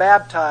to be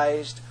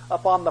baptized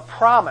upon the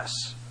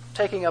promise,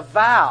 taking a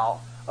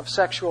vow of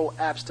sexual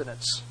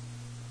abstinence.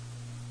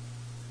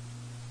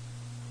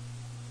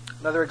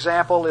 Another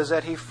example is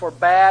that he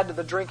forbade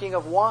the drinking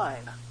of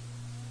wine.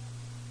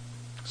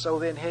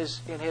 So in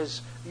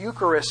his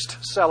Eucharist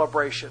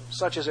celebration,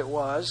 such as it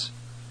was,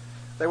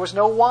 there was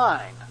no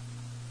wine.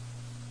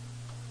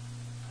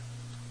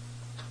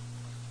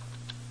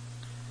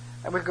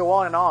 And we could go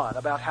on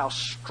about how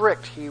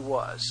strict he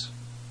was.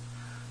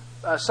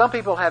 Some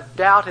people have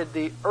doubted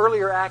the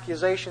earlier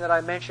accusation that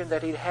I mentioned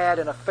that he'd had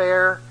an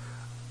affair,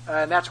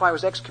 and that's why he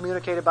was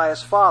excommunicated by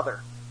his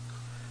father.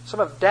 Some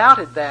have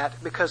doubted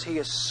that because he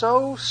is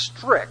so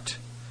strict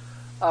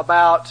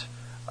about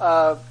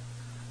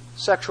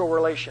sexual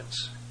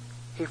relations.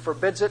 He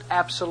forbids it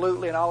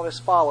absolutely, and all of his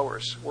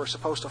followers were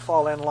supposed to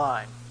fall in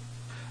line.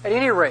 At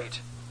any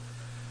rate,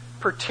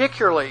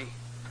 particularly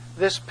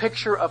this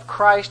picture of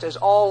Christ as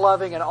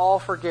all-loving and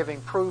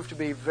all-forgiving proved to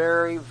be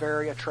very,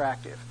 very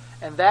attractive.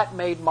 And that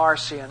made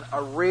Marcion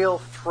a real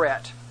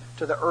threat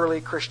to the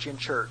early Christian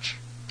church.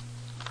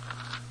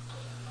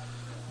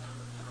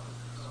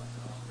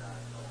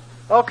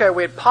 Okay,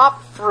 we had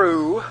popped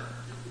through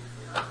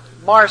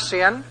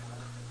Marcion.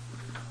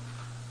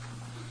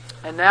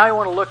 And now I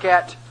want to look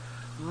at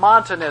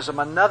Montanism,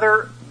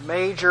 another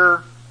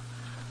major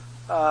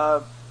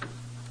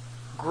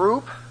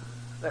group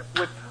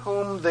with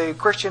whom the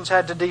Christians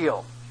had to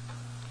deal.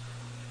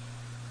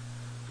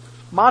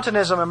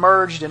 Montanism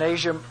emerged in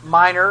Asia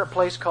Minor, a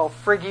place called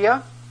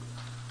Phrygia,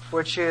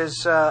 which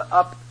is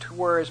up to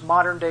where is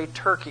modern-day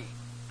Turkey.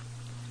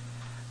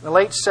 In the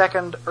late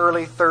 2nd,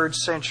 early 3rd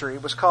century,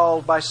 it was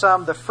called by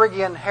some the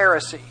Phrygian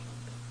heresy.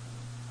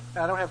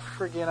 Now, I don't have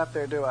Phrygian up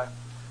there, do I?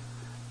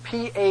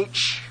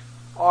 P-H-R-Y-G-I-A-N.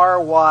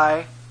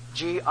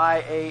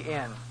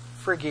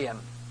 Phrygian.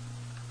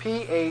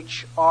 P-H-R-Y-G-I-A-N.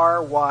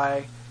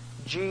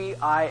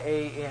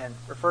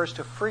 Refers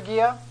to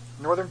Phrygia,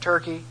 northern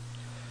Turkey,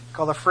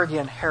 called the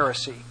Phrygian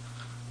heresy.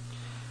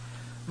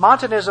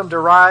 Montanism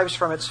derives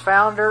from its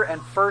founder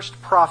and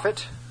first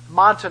prophet,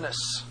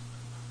 Montanus.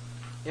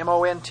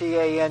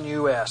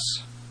 M-O-N-T-A-N-U-S.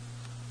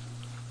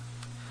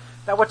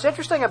 Now, what's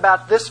interesting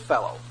about this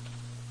fellow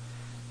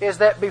is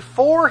that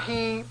before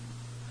he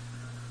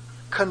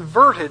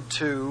converted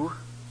to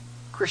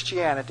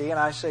Christianity, and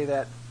I say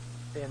that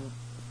in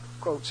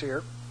quotes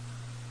here,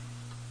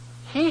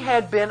 he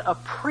had been a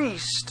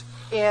priest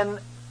in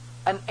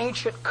an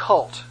ancient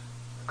cult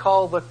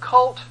called the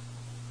cult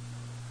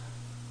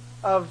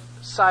of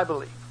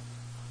Cybele.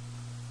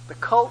 The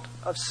cult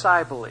of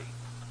Cybele.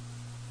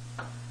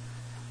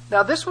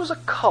 Now, this was a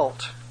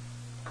cult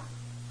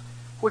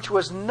which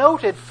was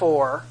noted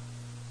for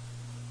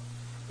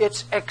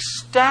its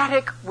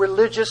ecstatic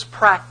religious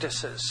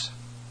practices.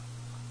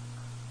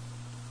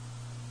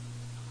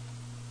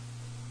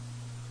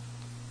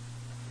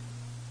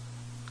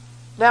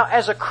 Now,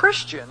 as a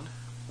Christian,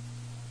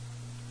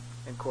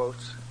 in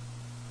quotes,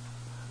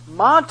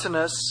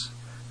 Montanus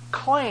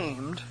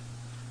claimed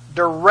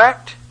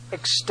direct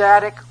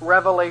ecstatic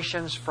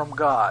revelations from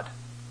God.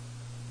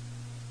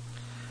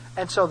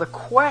 And so the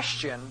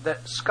question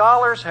that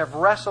scholars have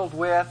wrestled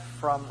with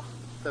from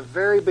the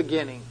very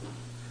beginning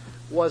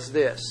was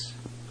this: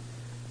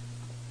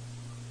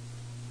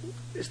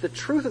 is the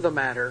truth of the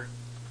matter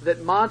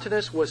that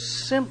Montanus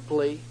was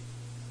simply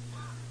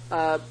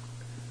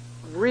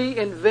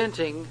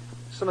reinventing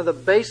some of the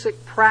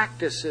basic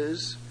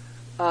practices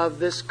of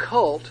this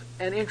cult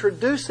and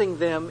introducing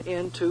them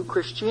into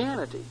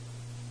Christianity?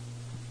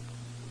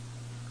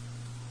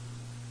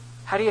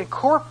 Had he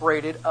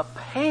incorporated a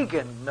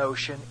pagan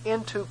notion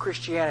into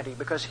Christianity?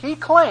 Because he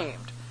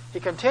claimed, he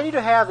continued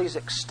to have these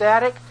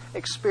ecstatic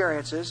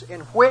experiences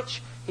in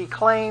which he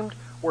claimed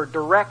were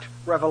direct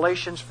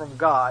revelations from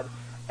God,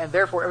 and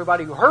therefore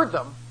everybody who heard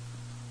them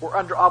were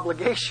under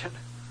obligation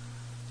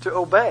to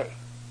obey.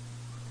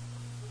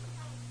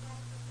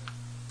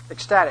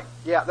 Ecstatic.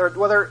 Yeah,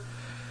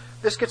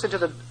 this gets into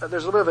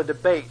there's a little bit of a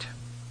debate,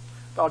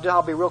 but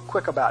I'll be real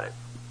quick about it.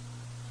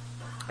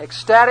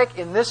 Ecstatic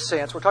in this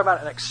sense, we're talking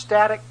about an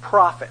ecstatic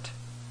prophet.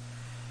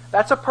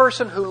 That's a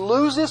person who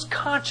loses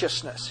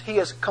consciousness. He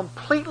is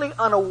completely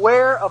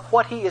unaware of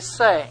what he is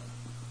saying.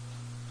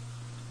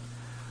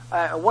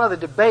 One of the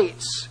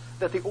debates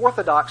that the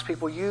Orthodox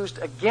people used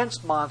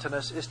against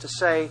Montanus is to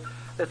say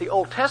that the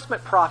Old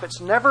Testament prophets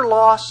never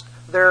lost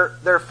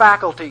their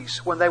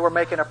faculties when they were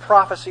making a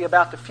prophecy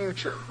about the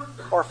future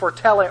or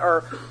foretelling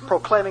or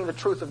proclaiming the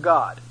truth of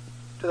God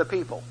to the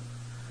people.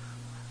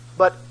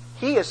 But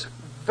he is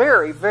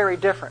very, very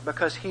different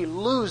because he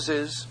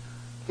loses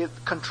his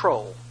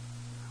control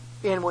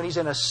when he's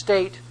in a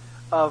state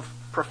of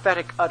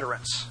prophetic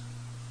utterance.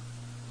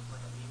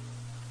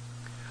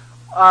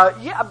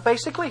 Yeah,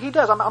 basically he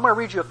does. I'm going to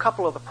read you a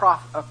couple of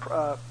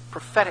the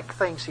prophetic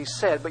things he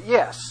said. But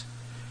yes,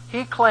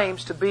 he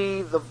claims to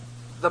be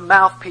the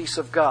mouthpiece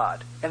of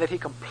God and that he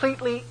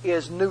completely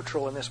is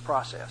neutral in this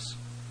process.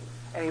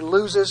 And he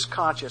loses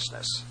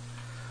consciousness.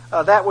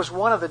 That was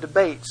one of the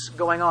debates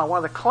going on,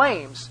 one of the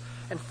claims.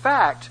 In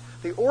fact,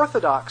 the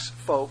Orthodox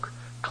folk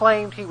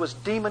claimed he was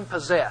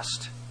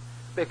demon-possessed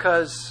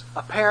because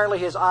apparently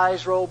his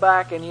eyes rolled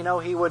back and,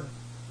 he would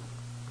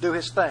do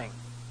his thing.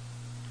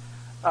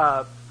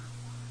 But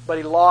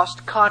he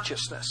lost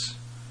consciousness,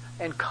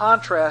 in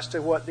contrast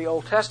to what the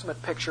Old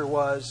Testament picture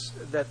was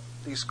that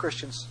these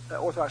Christians,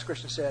 Orthodox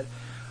Christians said,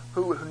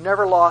 who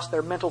never lost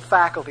their mental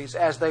faculties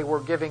as they were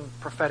giving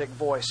prophetic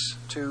voice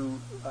to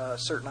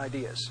certain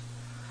ideas.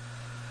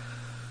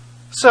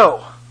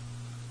 So,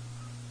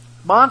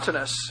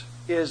 Montanus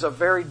is a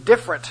very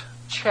different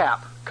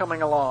chap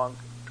coming along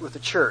with the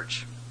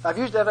church.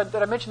 Did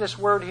I mention this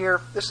word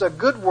here? This is a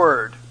good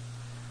word.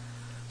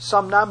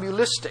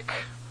 Somnambulistic.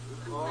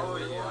 Oh,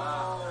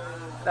 yeah.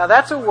 Now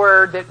that's a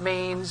word that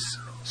means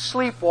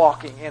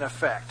sleepwalking in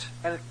effect.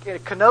 And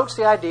it connotes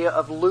the idea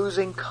of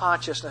losing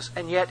consciousness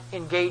and yet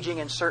engaging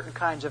in certain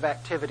kinds of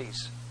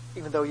activities,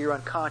 even though you're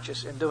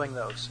unconscious in doing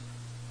those.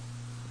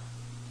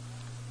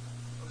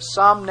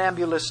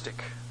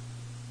 Somnambulistic.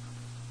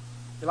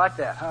 You like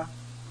that, huh?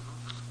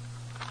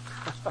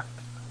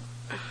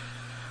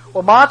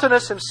 Well,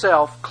 Montanus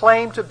himself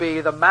claimed to be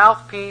the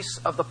mouthpiece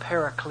of the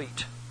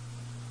Paraclete,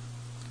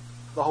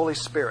 the Holy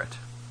Spirit.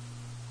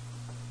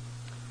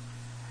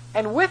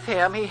 And with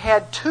him he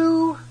had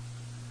two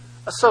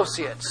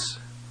associates,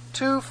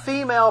 two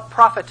female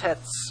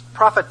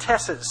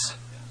prophetesses,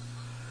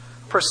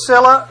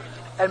 Priscilla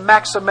and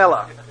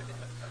Maximilla.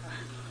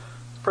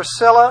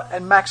 Priscilla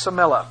and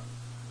Maximilla.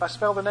 If I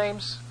spell the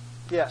names?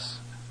 Yes.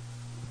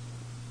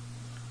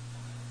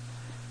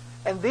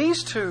 And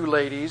these two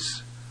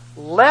ladies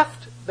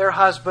left their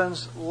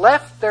husbands,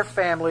 left their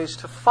families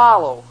to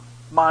follow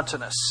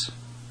Montanus.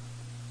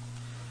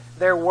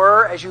 There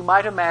were, as you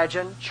might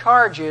imagine,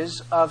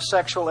 charges of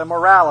sexual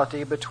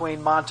immorality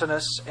between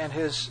Montanus and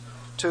his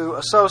two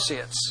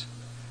associates.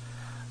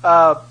 We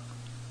don't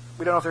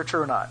know if they're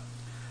true or not.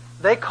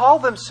 They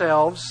called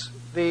themselves,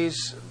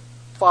 these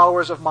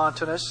followers of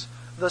Montanus,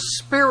 the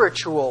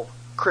spiritual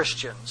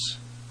Christians.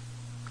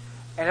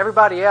 And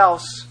everybody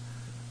else,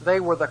 they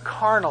were the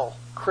carnal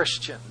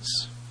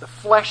Christians, the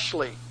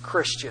fleshly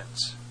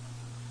Christians.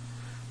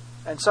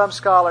 And some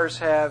scholars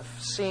have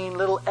seen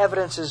little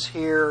evidences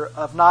here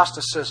of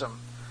Gnosticism.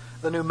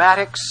 The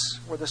pneumatics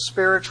were the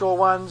spiritual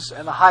ones,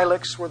 and the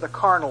hylics were the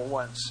carnal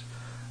ones.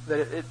 That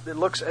it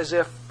looks as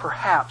if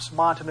perhaps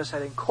Montanus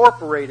had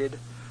incorporated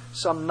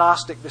some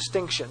Gnostic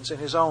distinctions in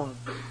his own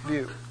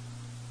view.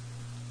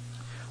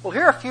 Well,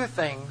 here are a few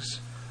things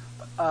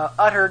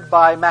uttered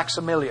by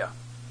Maximilla,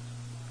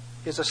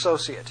 his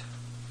associate.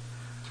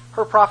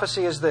 Her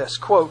prophecy is this,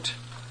 quote,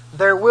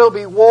 "There will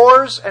be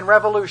wars and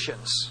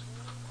revolutions."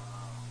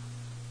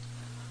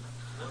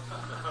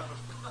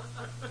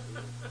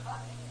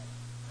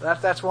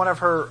 That's one of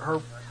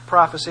her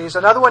prophecies.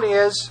 Another one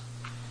is,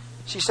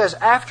 she says,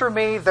 "After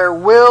me there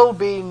will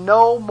be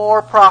no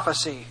more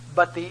prophecy,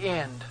 but the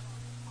end."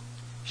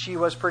 She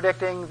was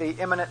predicting the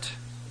imminent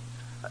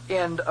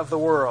end of the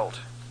world.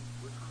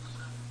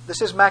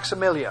 This is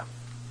Maximilla.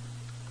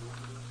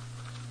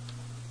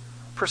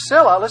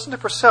 Priscilla, listen to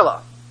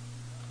Priscilla.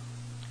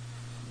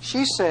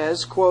 She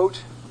says,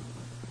 quote,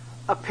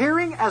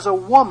 "Appearing as a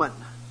woman,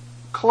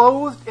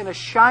 clothed in a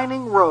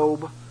shining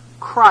robe,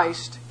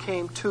 Christ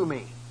came to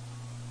me.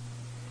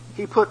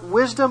 He put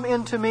wisdom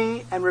into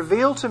me and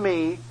revealed to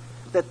me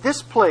that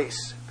this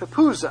place,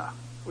 Pepuza,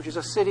 which is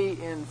a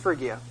city in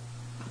Phrygia,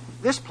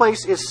 this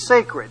place is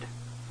sacred,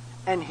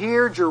 and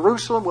here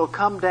Jerusalem will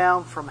come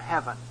down from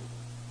heaven."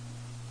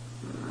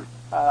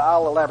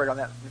 I'll elaborate on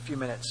that in a few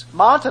minutes.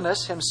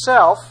 Montanus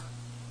himself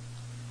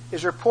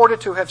is reported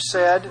to have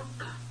said,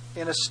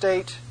 in a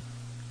state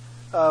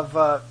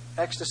of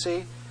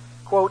ecstasy,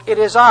 quote, "It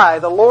is I,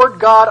 the Lord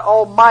God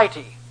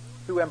Almighty,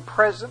 who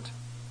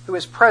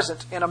is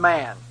present in a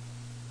man."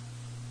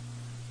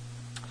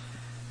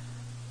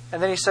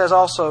 And then he says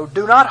also,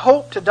 "Do not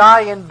hope to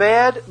die in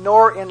bed,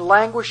 nor in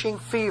languishing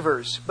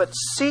fevers, but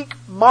seek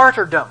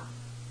martyrdom,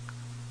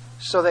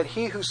 so that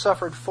he who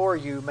suffered for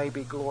you may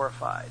be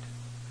glorified."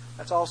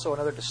 That's also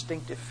another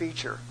distinctive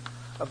feature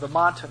of the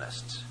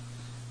Montanists.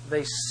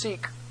 They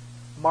seek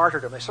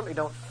martyrdom. They certainly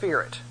don't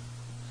fear it.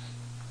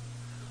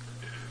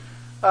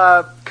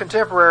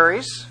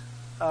 Contemporaries,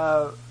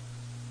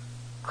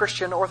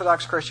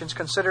 Orthodox Christians,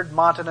 considered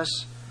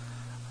Montanus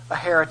a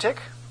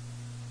heretic,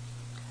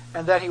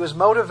 and that he was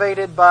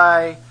motivated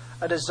by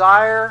a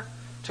desire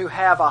to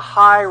have a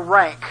high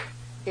rank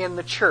in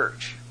the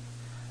church.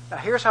 Now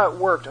here's how it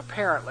worked,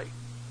 apparently.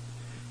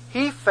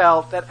 He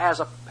felt that as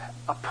a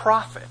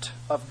prophet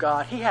of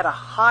God, he had a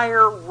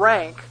higher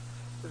rank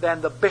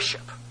than the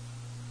bishop.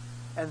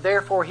 And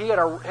therefore he had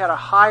a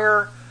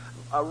higher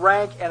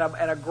rank and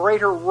a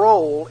greater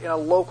role in a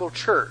local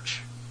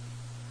church.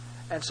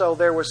 And so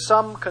there was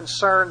some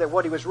concern that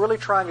what he was really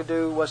trying to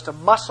do was to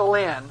muscle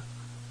in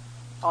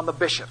on the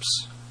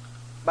bishops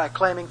by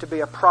claiming to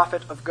be a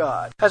prophet of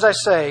God. As I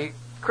say,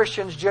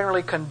 Christians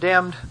generally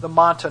condemned the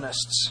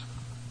Montanists.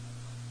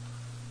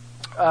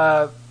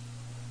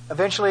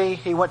 Eventually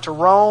he went to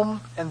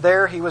Rome, and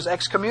there he was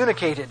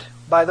excommunicated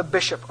by the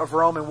bishop of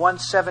Rome in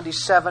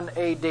 177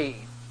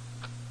 AD.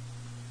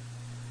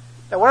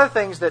 Now, one of the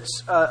things that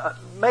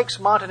makes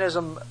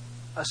Montanism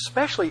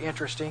especially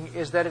interesting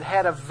is that it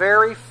had a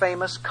very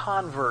famous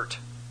convert,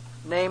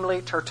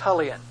 namely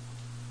Tertullian.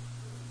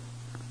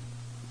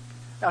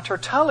 Now,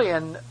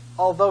 Tertullian,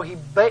 although he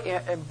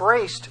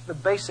embraced the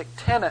basic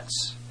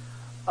tenets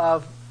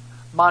of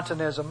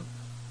Montanism,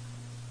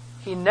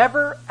 he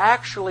never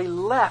actually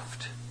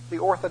left the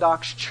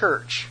Orthodox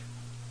Church,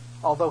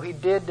 although he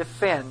did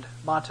defend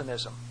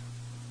Montanism.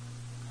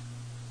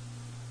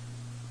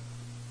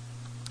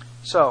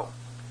 So,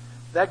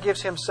 that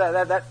gives him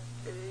that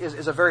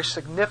is a very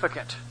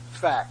significant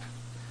fact.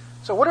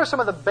 So, what are some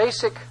of the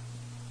basic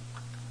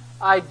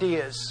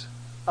ideas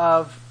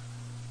of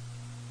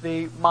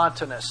the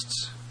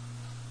Montanists?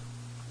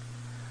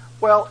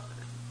 Well,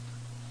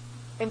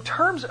 in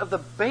terms of the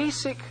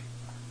basic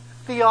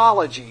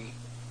theology,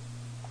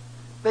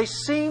 they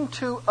seem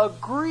to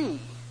agree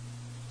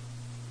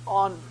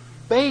on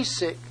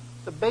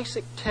the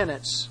basic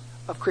tenets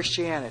of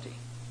Christianity.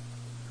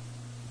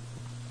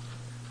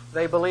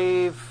 They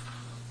believe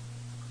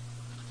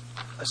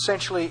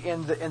essentially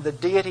in the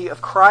deity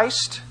of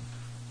Christ.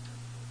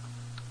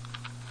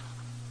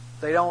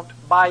 They don't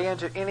buy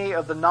into any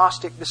of the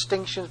Gnostic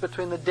distinctions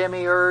between the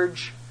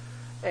demiurge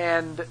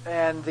and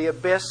the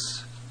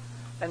abyss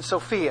and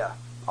Sophia.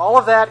 All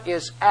of that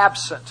is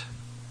absent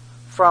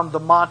from the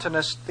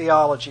Montanist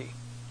theology.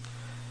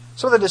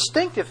 So the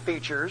distinctive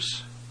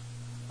features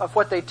of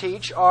what they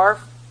teach are,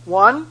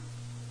 one,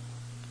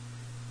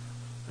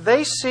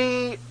 they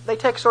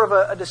take sort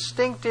of a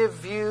distinctive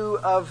view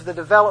of the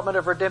development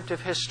of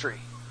redemptive history.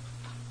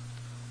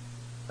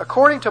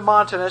 According to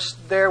Montanists,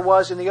 there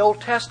was in the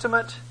Old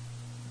Testament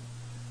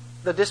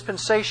the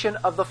dispensation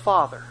of the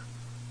Father.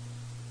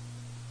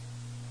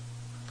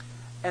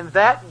 And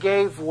that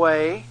gave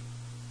way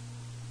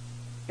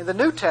in the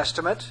New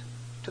Testament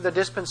to the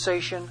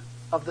dispensation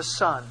of the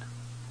Son.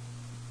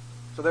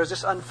 So there's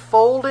this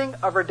unfolding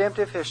of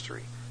redemptive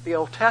history. The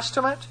Old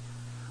Testament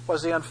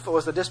was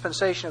the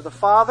dispensation of the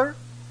Father.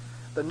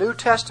 The New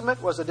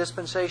Testament was the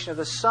dispensation of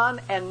the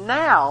Son. And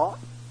now,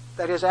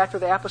 that is after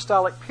the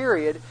apostolic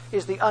period,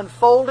 is the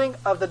unfolding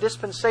of the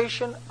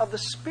dispensation of the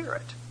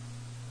Spirit.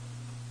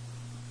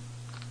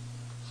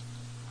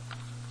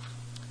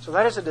 So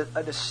that is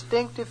a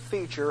distinctive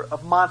feature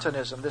of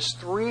Montanism, this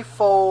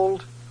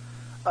threefold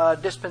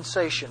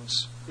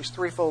dispensations, these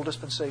threefold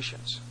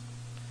dispensations.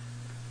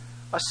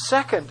 A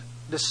second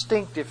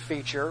distinctive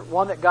feature,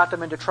 one that got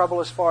them into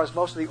trouble as far as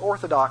most of the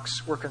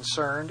Orthodox were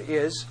concerned,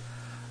 is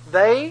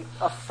they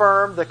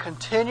affirm the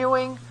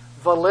continuing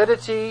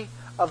validity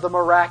of the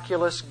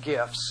miraculous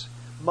gifts,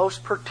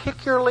 most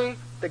particularly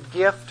the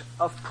gift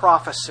of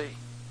prophecy.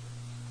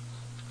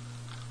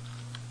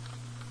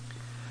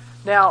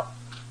 Now,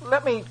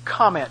 let me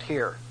comment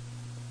here.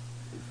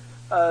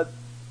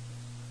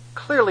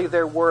 Clearly,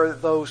 there were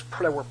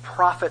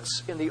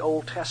prophets in the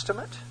Old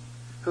Testament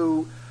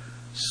who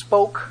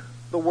spoke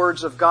the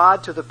words of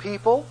God to the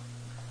people.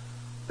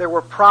 There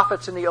were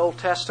prophets in the Old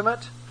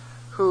Testament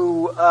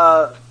who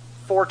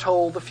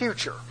foretold the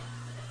future.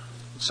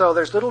 So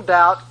there's little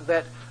doubt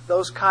that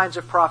those kinds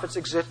of prophets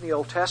exist in the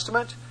Old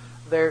Testament.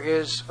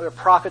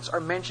 Prophets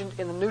are mentioned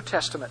in the New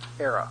Testament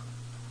era.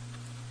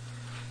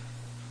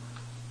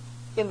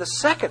 In the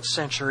 2nd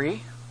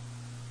century,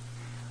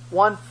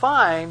 one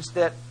finds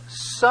that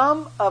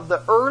some of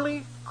the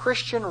early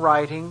Christian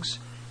writings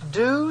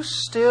do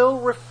still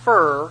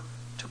refer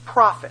to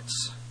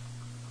prophets.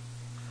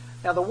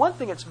 Now, the one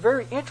thing that's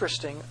very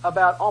interesting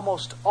about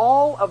almost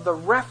all of the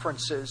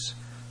references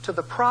to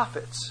the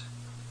prophets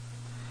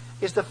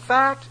is the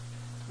fact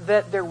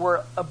that there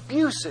were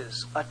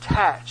abuses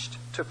attached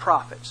to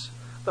prophets.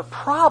 The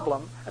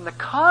problem and the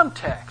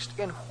context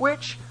in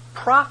which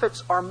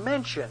prophets are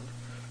mentioned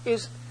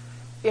is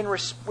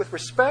with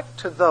respect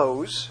to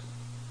those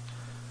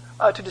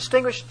to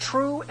distinguish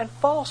true and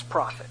false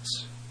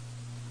prophets.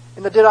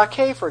 In the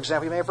Didache, for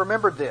example, you may have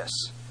remembered this.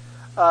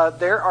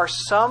 There are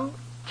some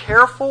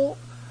careful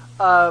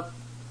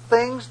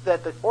things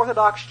that the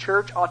Orthodox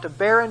Church ought to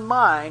bear in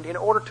mind in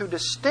order to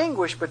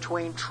distinguish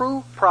between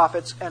true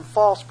prophets and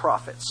false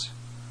prophets.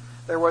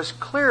 There was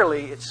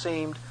clearly, it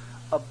seemed,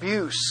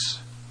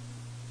 abuse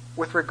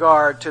with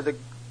regard to the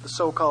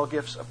so-called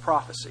gifts of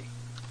prophecy.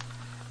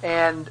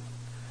 And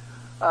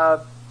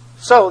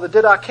so the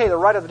Didache, the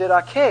writer of the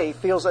Didache,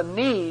 feels a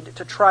need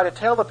to try to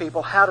tell the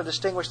people how to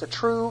distinguish the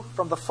true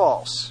from the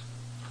false.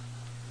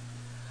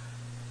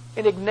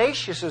 In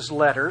Ignatius's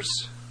letters,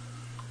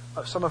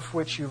 some of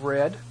which you've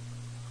read,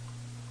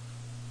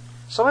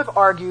 some have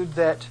argued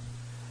that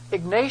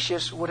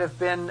Ignatius would have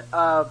been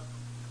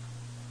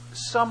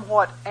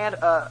somewhat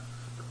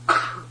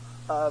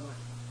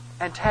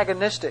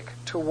antagonistic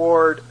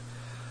toward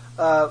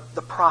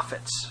the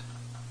prophets,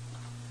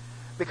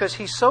 because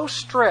he so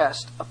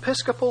stressed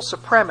episcopal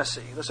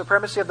supremacy, the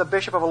supremacy of the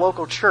bishop of a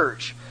local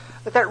church,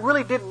 that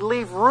really didn't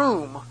leave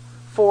room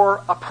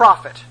for a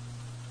prophet.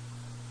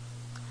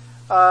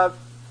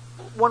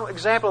 One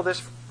example of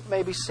this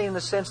may be seen in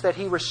the sense that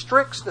he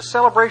restricts the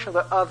celebration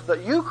of the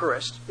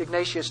Eucharist,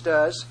 Ignatius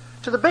does,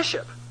 to the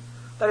bishop.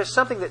 That is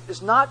something that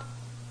is not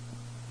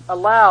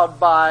allowed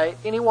by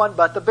anyone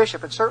but the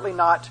bishop, and certainly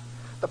not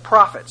the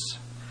prophets.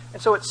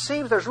 And so it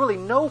seems there's really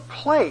no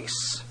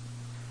place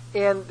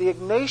in the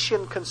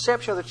Ignatian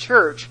conception of the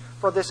church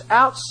for this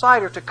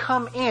outsider to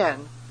come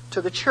in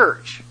to the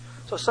church.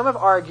 So some have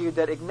argued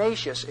that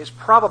Ignatius is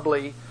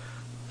probably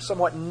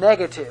somewhat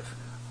negative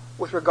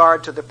with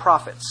regard to the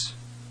prophets.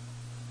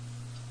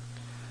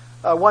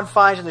 One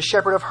finds in the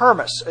Shepherd of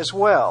Hermas as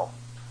well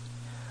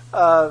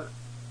that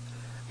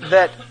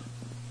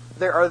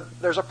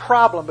there's a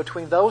problem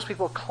between those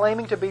people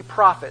claiming to be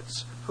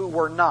prophets who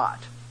were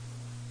not.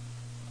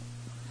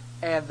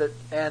 And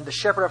the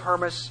Shepherd of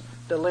Hermas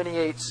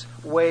delineates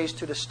ways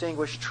to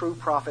distinguish true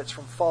prophets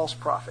from false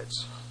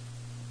prophets.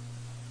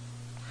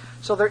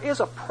 So there is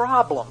a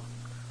problem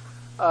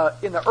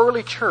in the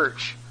early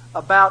church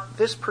about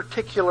this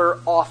particular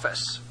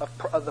office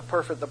of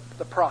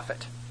the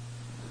prophet.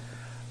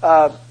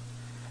 And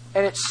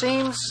it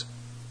seems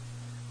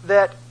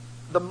that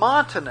the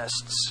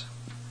Montanists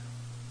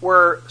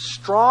were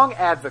strong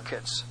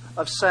advocates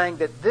of saying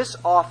that this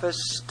office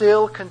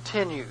still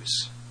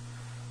continues.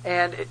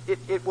 And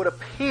it would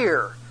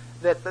appear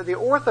that the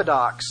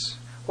Orthodox,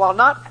 while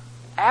not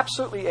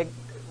absolutely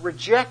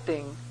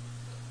rejecting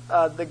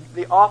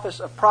the office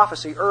of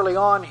prophecy early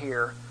on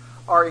here,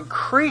 are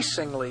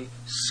increasingly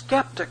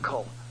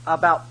skeptical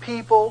about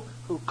people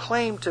who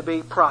claim to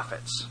be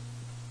prophets.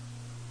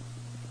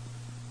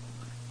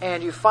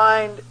 And you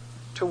find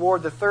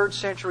toward the 3rd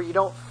century, you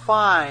don't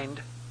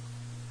find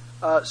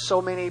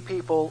so many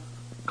people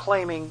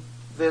claiming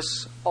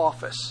this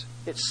office.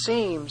 It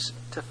seems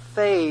to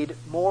fade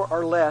more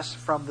or less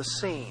from the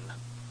scene.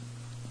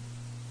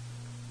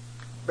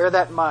 Bear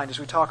that in mind as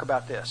we talk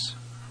about this.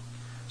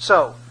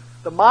 So,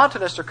 the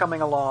Montanists are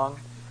coming along,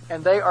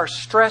 and they are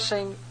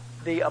stressing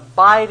the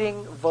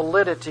abiding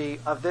validity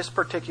of this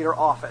particular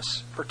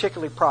office,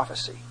 particularly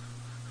prophecy.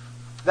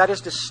 That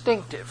is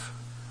distinctive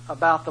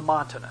about the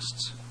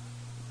Montanists.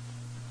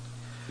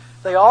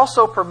 They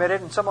also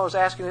permitted, and someone was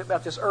asking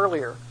about this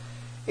earlier,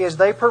 is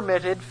they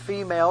permitted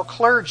female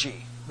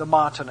clergy, the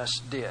Montanists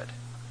did.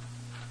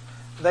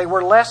 They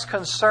were less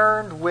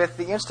concerned with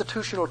the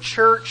institutional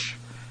church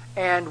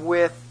and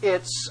with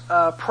its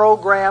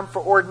program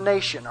for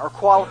ordination or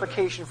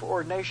qualification for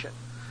ordination.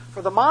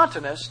 For the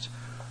Montanists,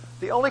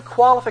 the only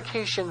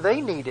qualification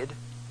they needed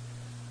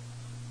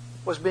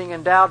was being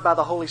endowed by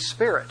the Holy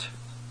Spirit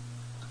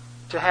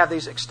to have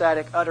these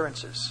ecstatic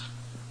utterances.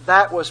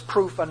 That was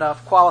proof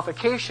enough,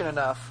 qualification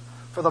enough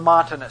for the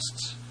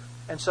Montanists.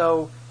 And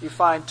so you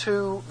find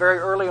 2 very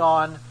early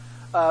on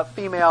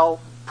female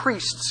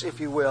priests, if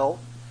you will,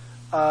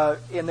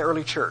 in the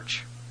early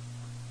church.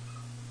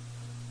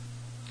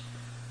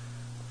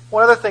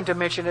 One other thing to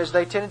mention is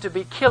they tended to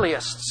be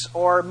Chiliasts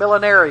or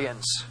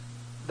millenarians.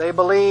 They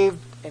believed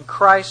in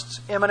Christ's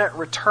imminent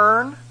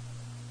return.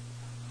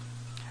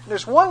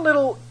 There's one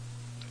little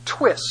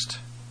twist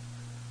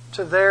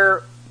to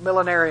their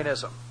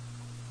millenarianism.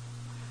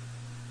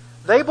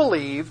 They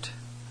believed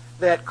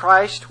that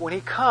Christ, when He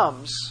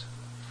comes,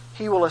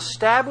 He will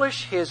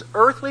establish His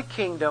earthly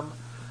kingdom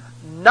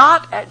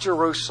not at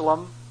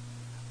Jerusalem,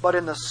 but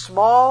in the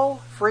small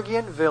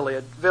Phrygian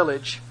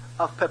village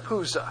of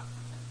Pepuza.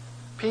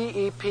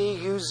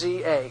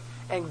 P-E-P-U-Z-A.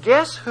 And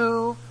guess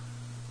who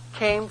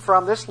came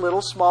from this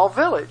little small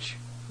village?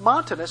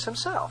 Montanus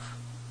himself.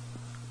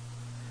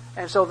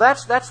 And so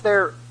that's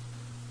their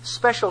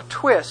special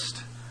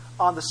twist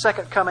on the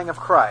second coming of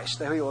Christ.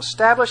 That He will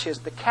establish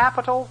the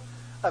capital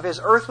of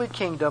His earthly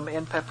kingdom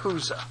in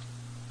Pepuza.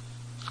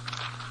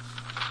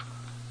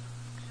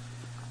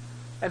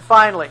 And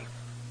finally,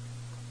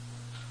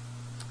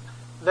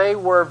 they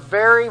were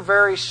very,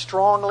 very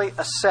strongly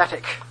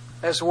ascetic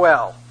as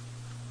well.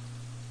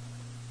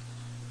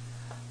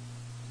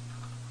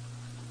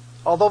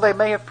 Although they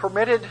may have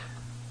permitted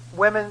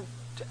women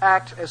to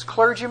act as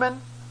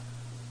clergymen,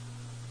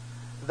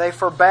 they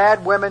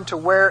forbade women to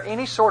wear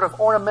any sort of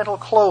ornamental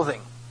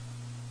clothing.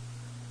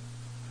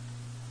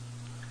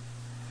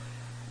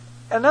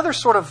 Another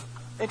sort of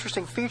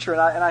interesting feature,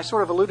 and I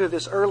sort of alluded to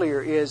this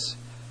earlier, is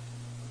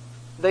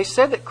they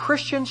said that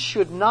Christians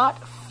should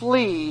not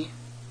flee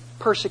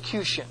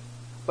persecution,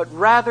 but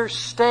rather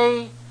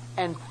stay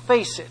and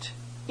face it,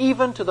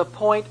 even to the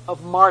point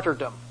of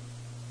martyrdom.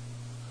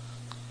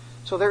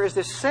 So there is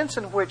this sense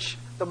in which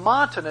the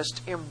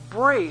Montanists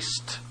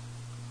embraced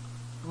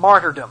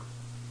martyrdom.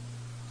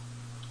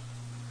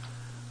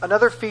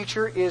 Another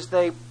feature is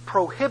they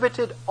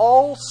prohibited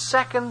all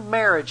second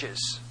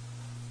marriages,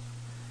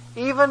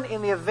 even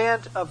in the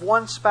event of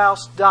one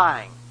spouse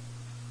dying.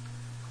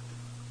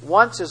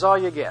 Once is all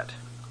you get,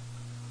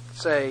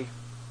 say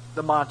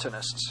the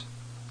Montanists.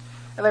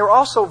 And they were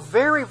also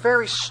very,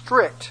 very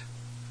strict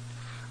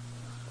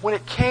when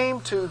it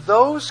came to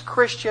those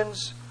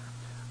Christians,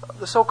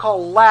 the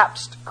so-called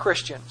lapsed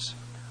Christians.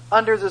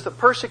 Under the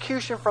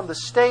persecution from the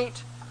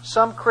state,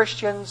 some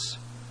Christians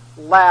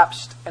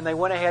lapsed and they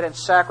went ahead and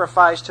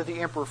sacrificed to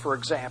the emperor, for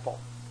example.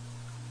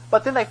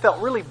 But then they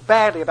felt really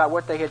badly about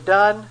what they had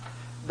done.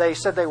 They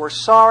said they were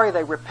sorry,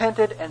 they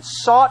repented, and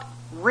sought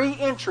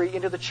re-entry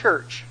into the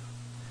church.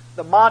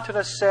 The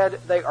Montanists said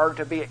they are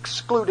to be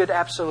excluded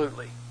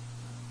absolutely.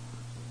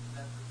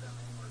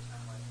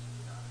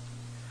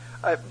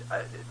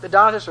 The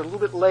Donatists are a little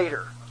bit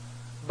later,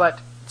 but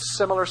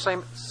similar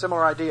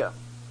idea.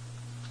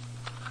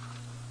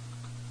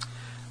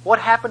 What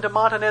happened to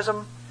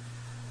Montanism?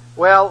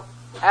 Well,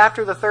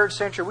 after the 3rd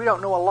century, we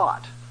don't know a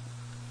lot.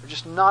 There's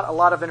just not a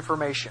lot of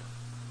information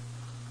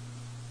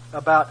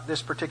about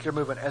this particular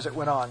movement as it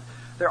went on.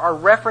 There are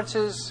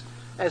references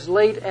as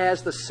late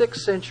as the 6th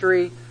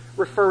century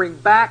referring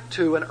back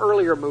to an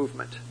earlier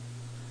movement.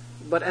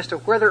 But as to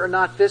whether or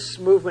not this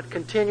movement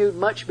continued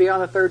much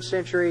beyond the 3rd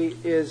century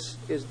is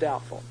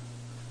doubtful.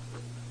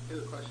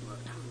 Here's a question about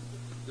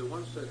the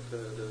ones that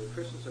the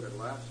Christians that had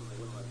lapsed and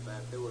they went like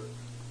that. There were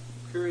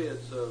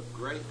periods of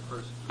great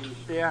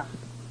persecution,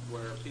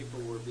 where people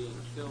were being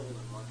killed and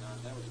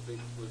whatnot. That was a big.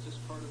 Was this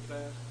part of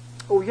that?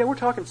 Oh yeah, we're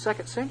talking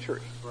 2nd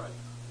century. Right.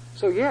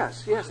 So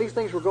yes, these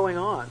things were going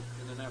on.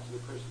 In the after the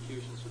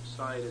persecution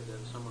subsided, then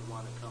someone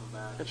wanted to come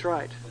back. That's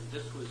right. And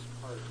this was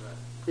part of that.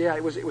 Yeah,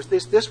 it was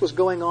this was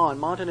going on.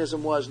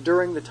 Montanism was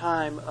during the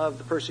time of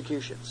the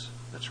persecutions.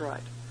 That's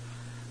right.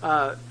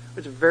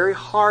 It's a very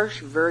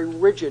harsh, very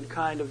rigid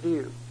kind of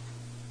view.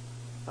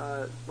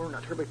 We're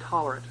not terribly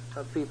tolerant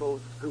of people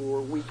who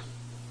were weak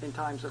in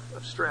times of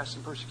stress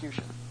and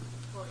persecution.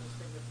 What is the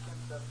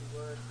significance of the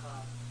word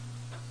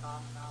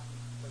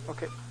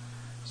Okay.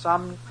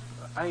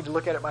 I need to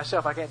look at it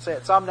myself. I can't say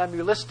it.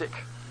 Somnambulistic.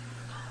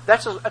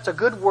 That's a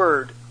good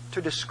word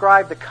to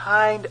describe the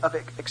kind of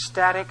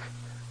ecstatic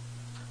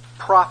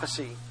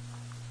prophecy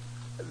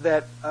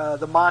that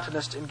the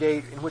Montanists in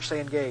which they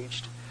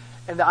engaged.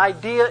 And the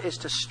idea is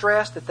to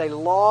stress that they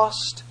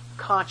lost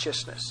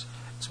consciousness.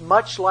 It's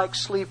much like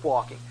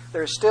sleepwalking.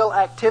 There is still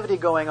activity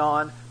going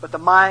on, but the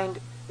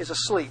mind is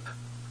asleep.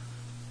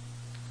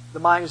 The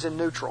mind is in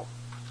neutral.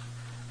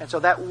 And so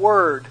that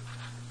word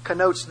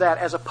connotes that,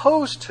 as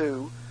opposed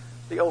to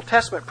the Old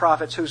Testament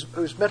prophets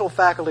whose mental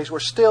faculties were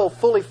still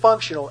fully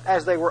functional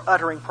as they were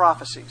uttering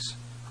prophecies.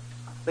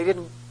 They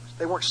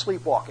weren't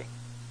sleepwalking.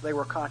 They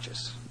were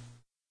conscious.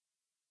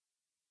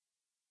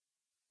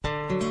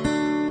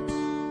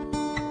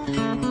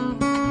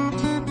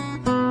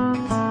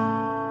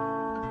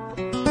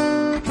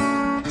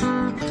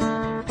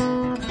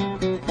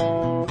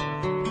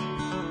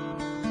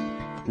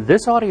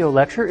 This audio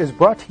lecture is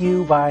brought to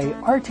you by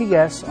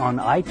RTS on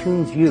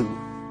iTunes U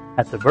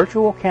at the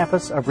virtual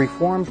campus of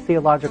Reformed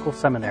Theological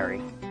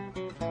Seminary.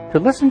 To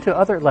listen to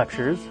other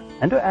lectures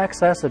and to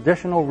access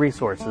additional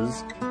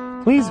resources,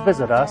 please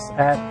visit us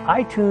at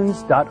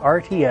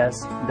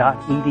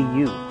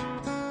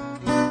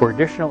itunes.rts.edu. For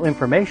additional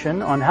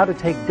information on how to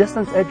take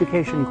distance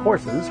education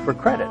courses for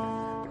credit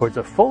towards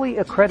a fully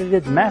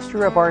accredited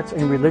Master of Arts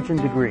in Religion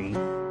degree,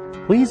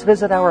 please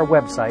visit our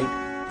website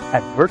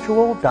at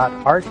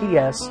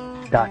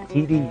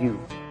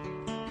virtual.rts.edu.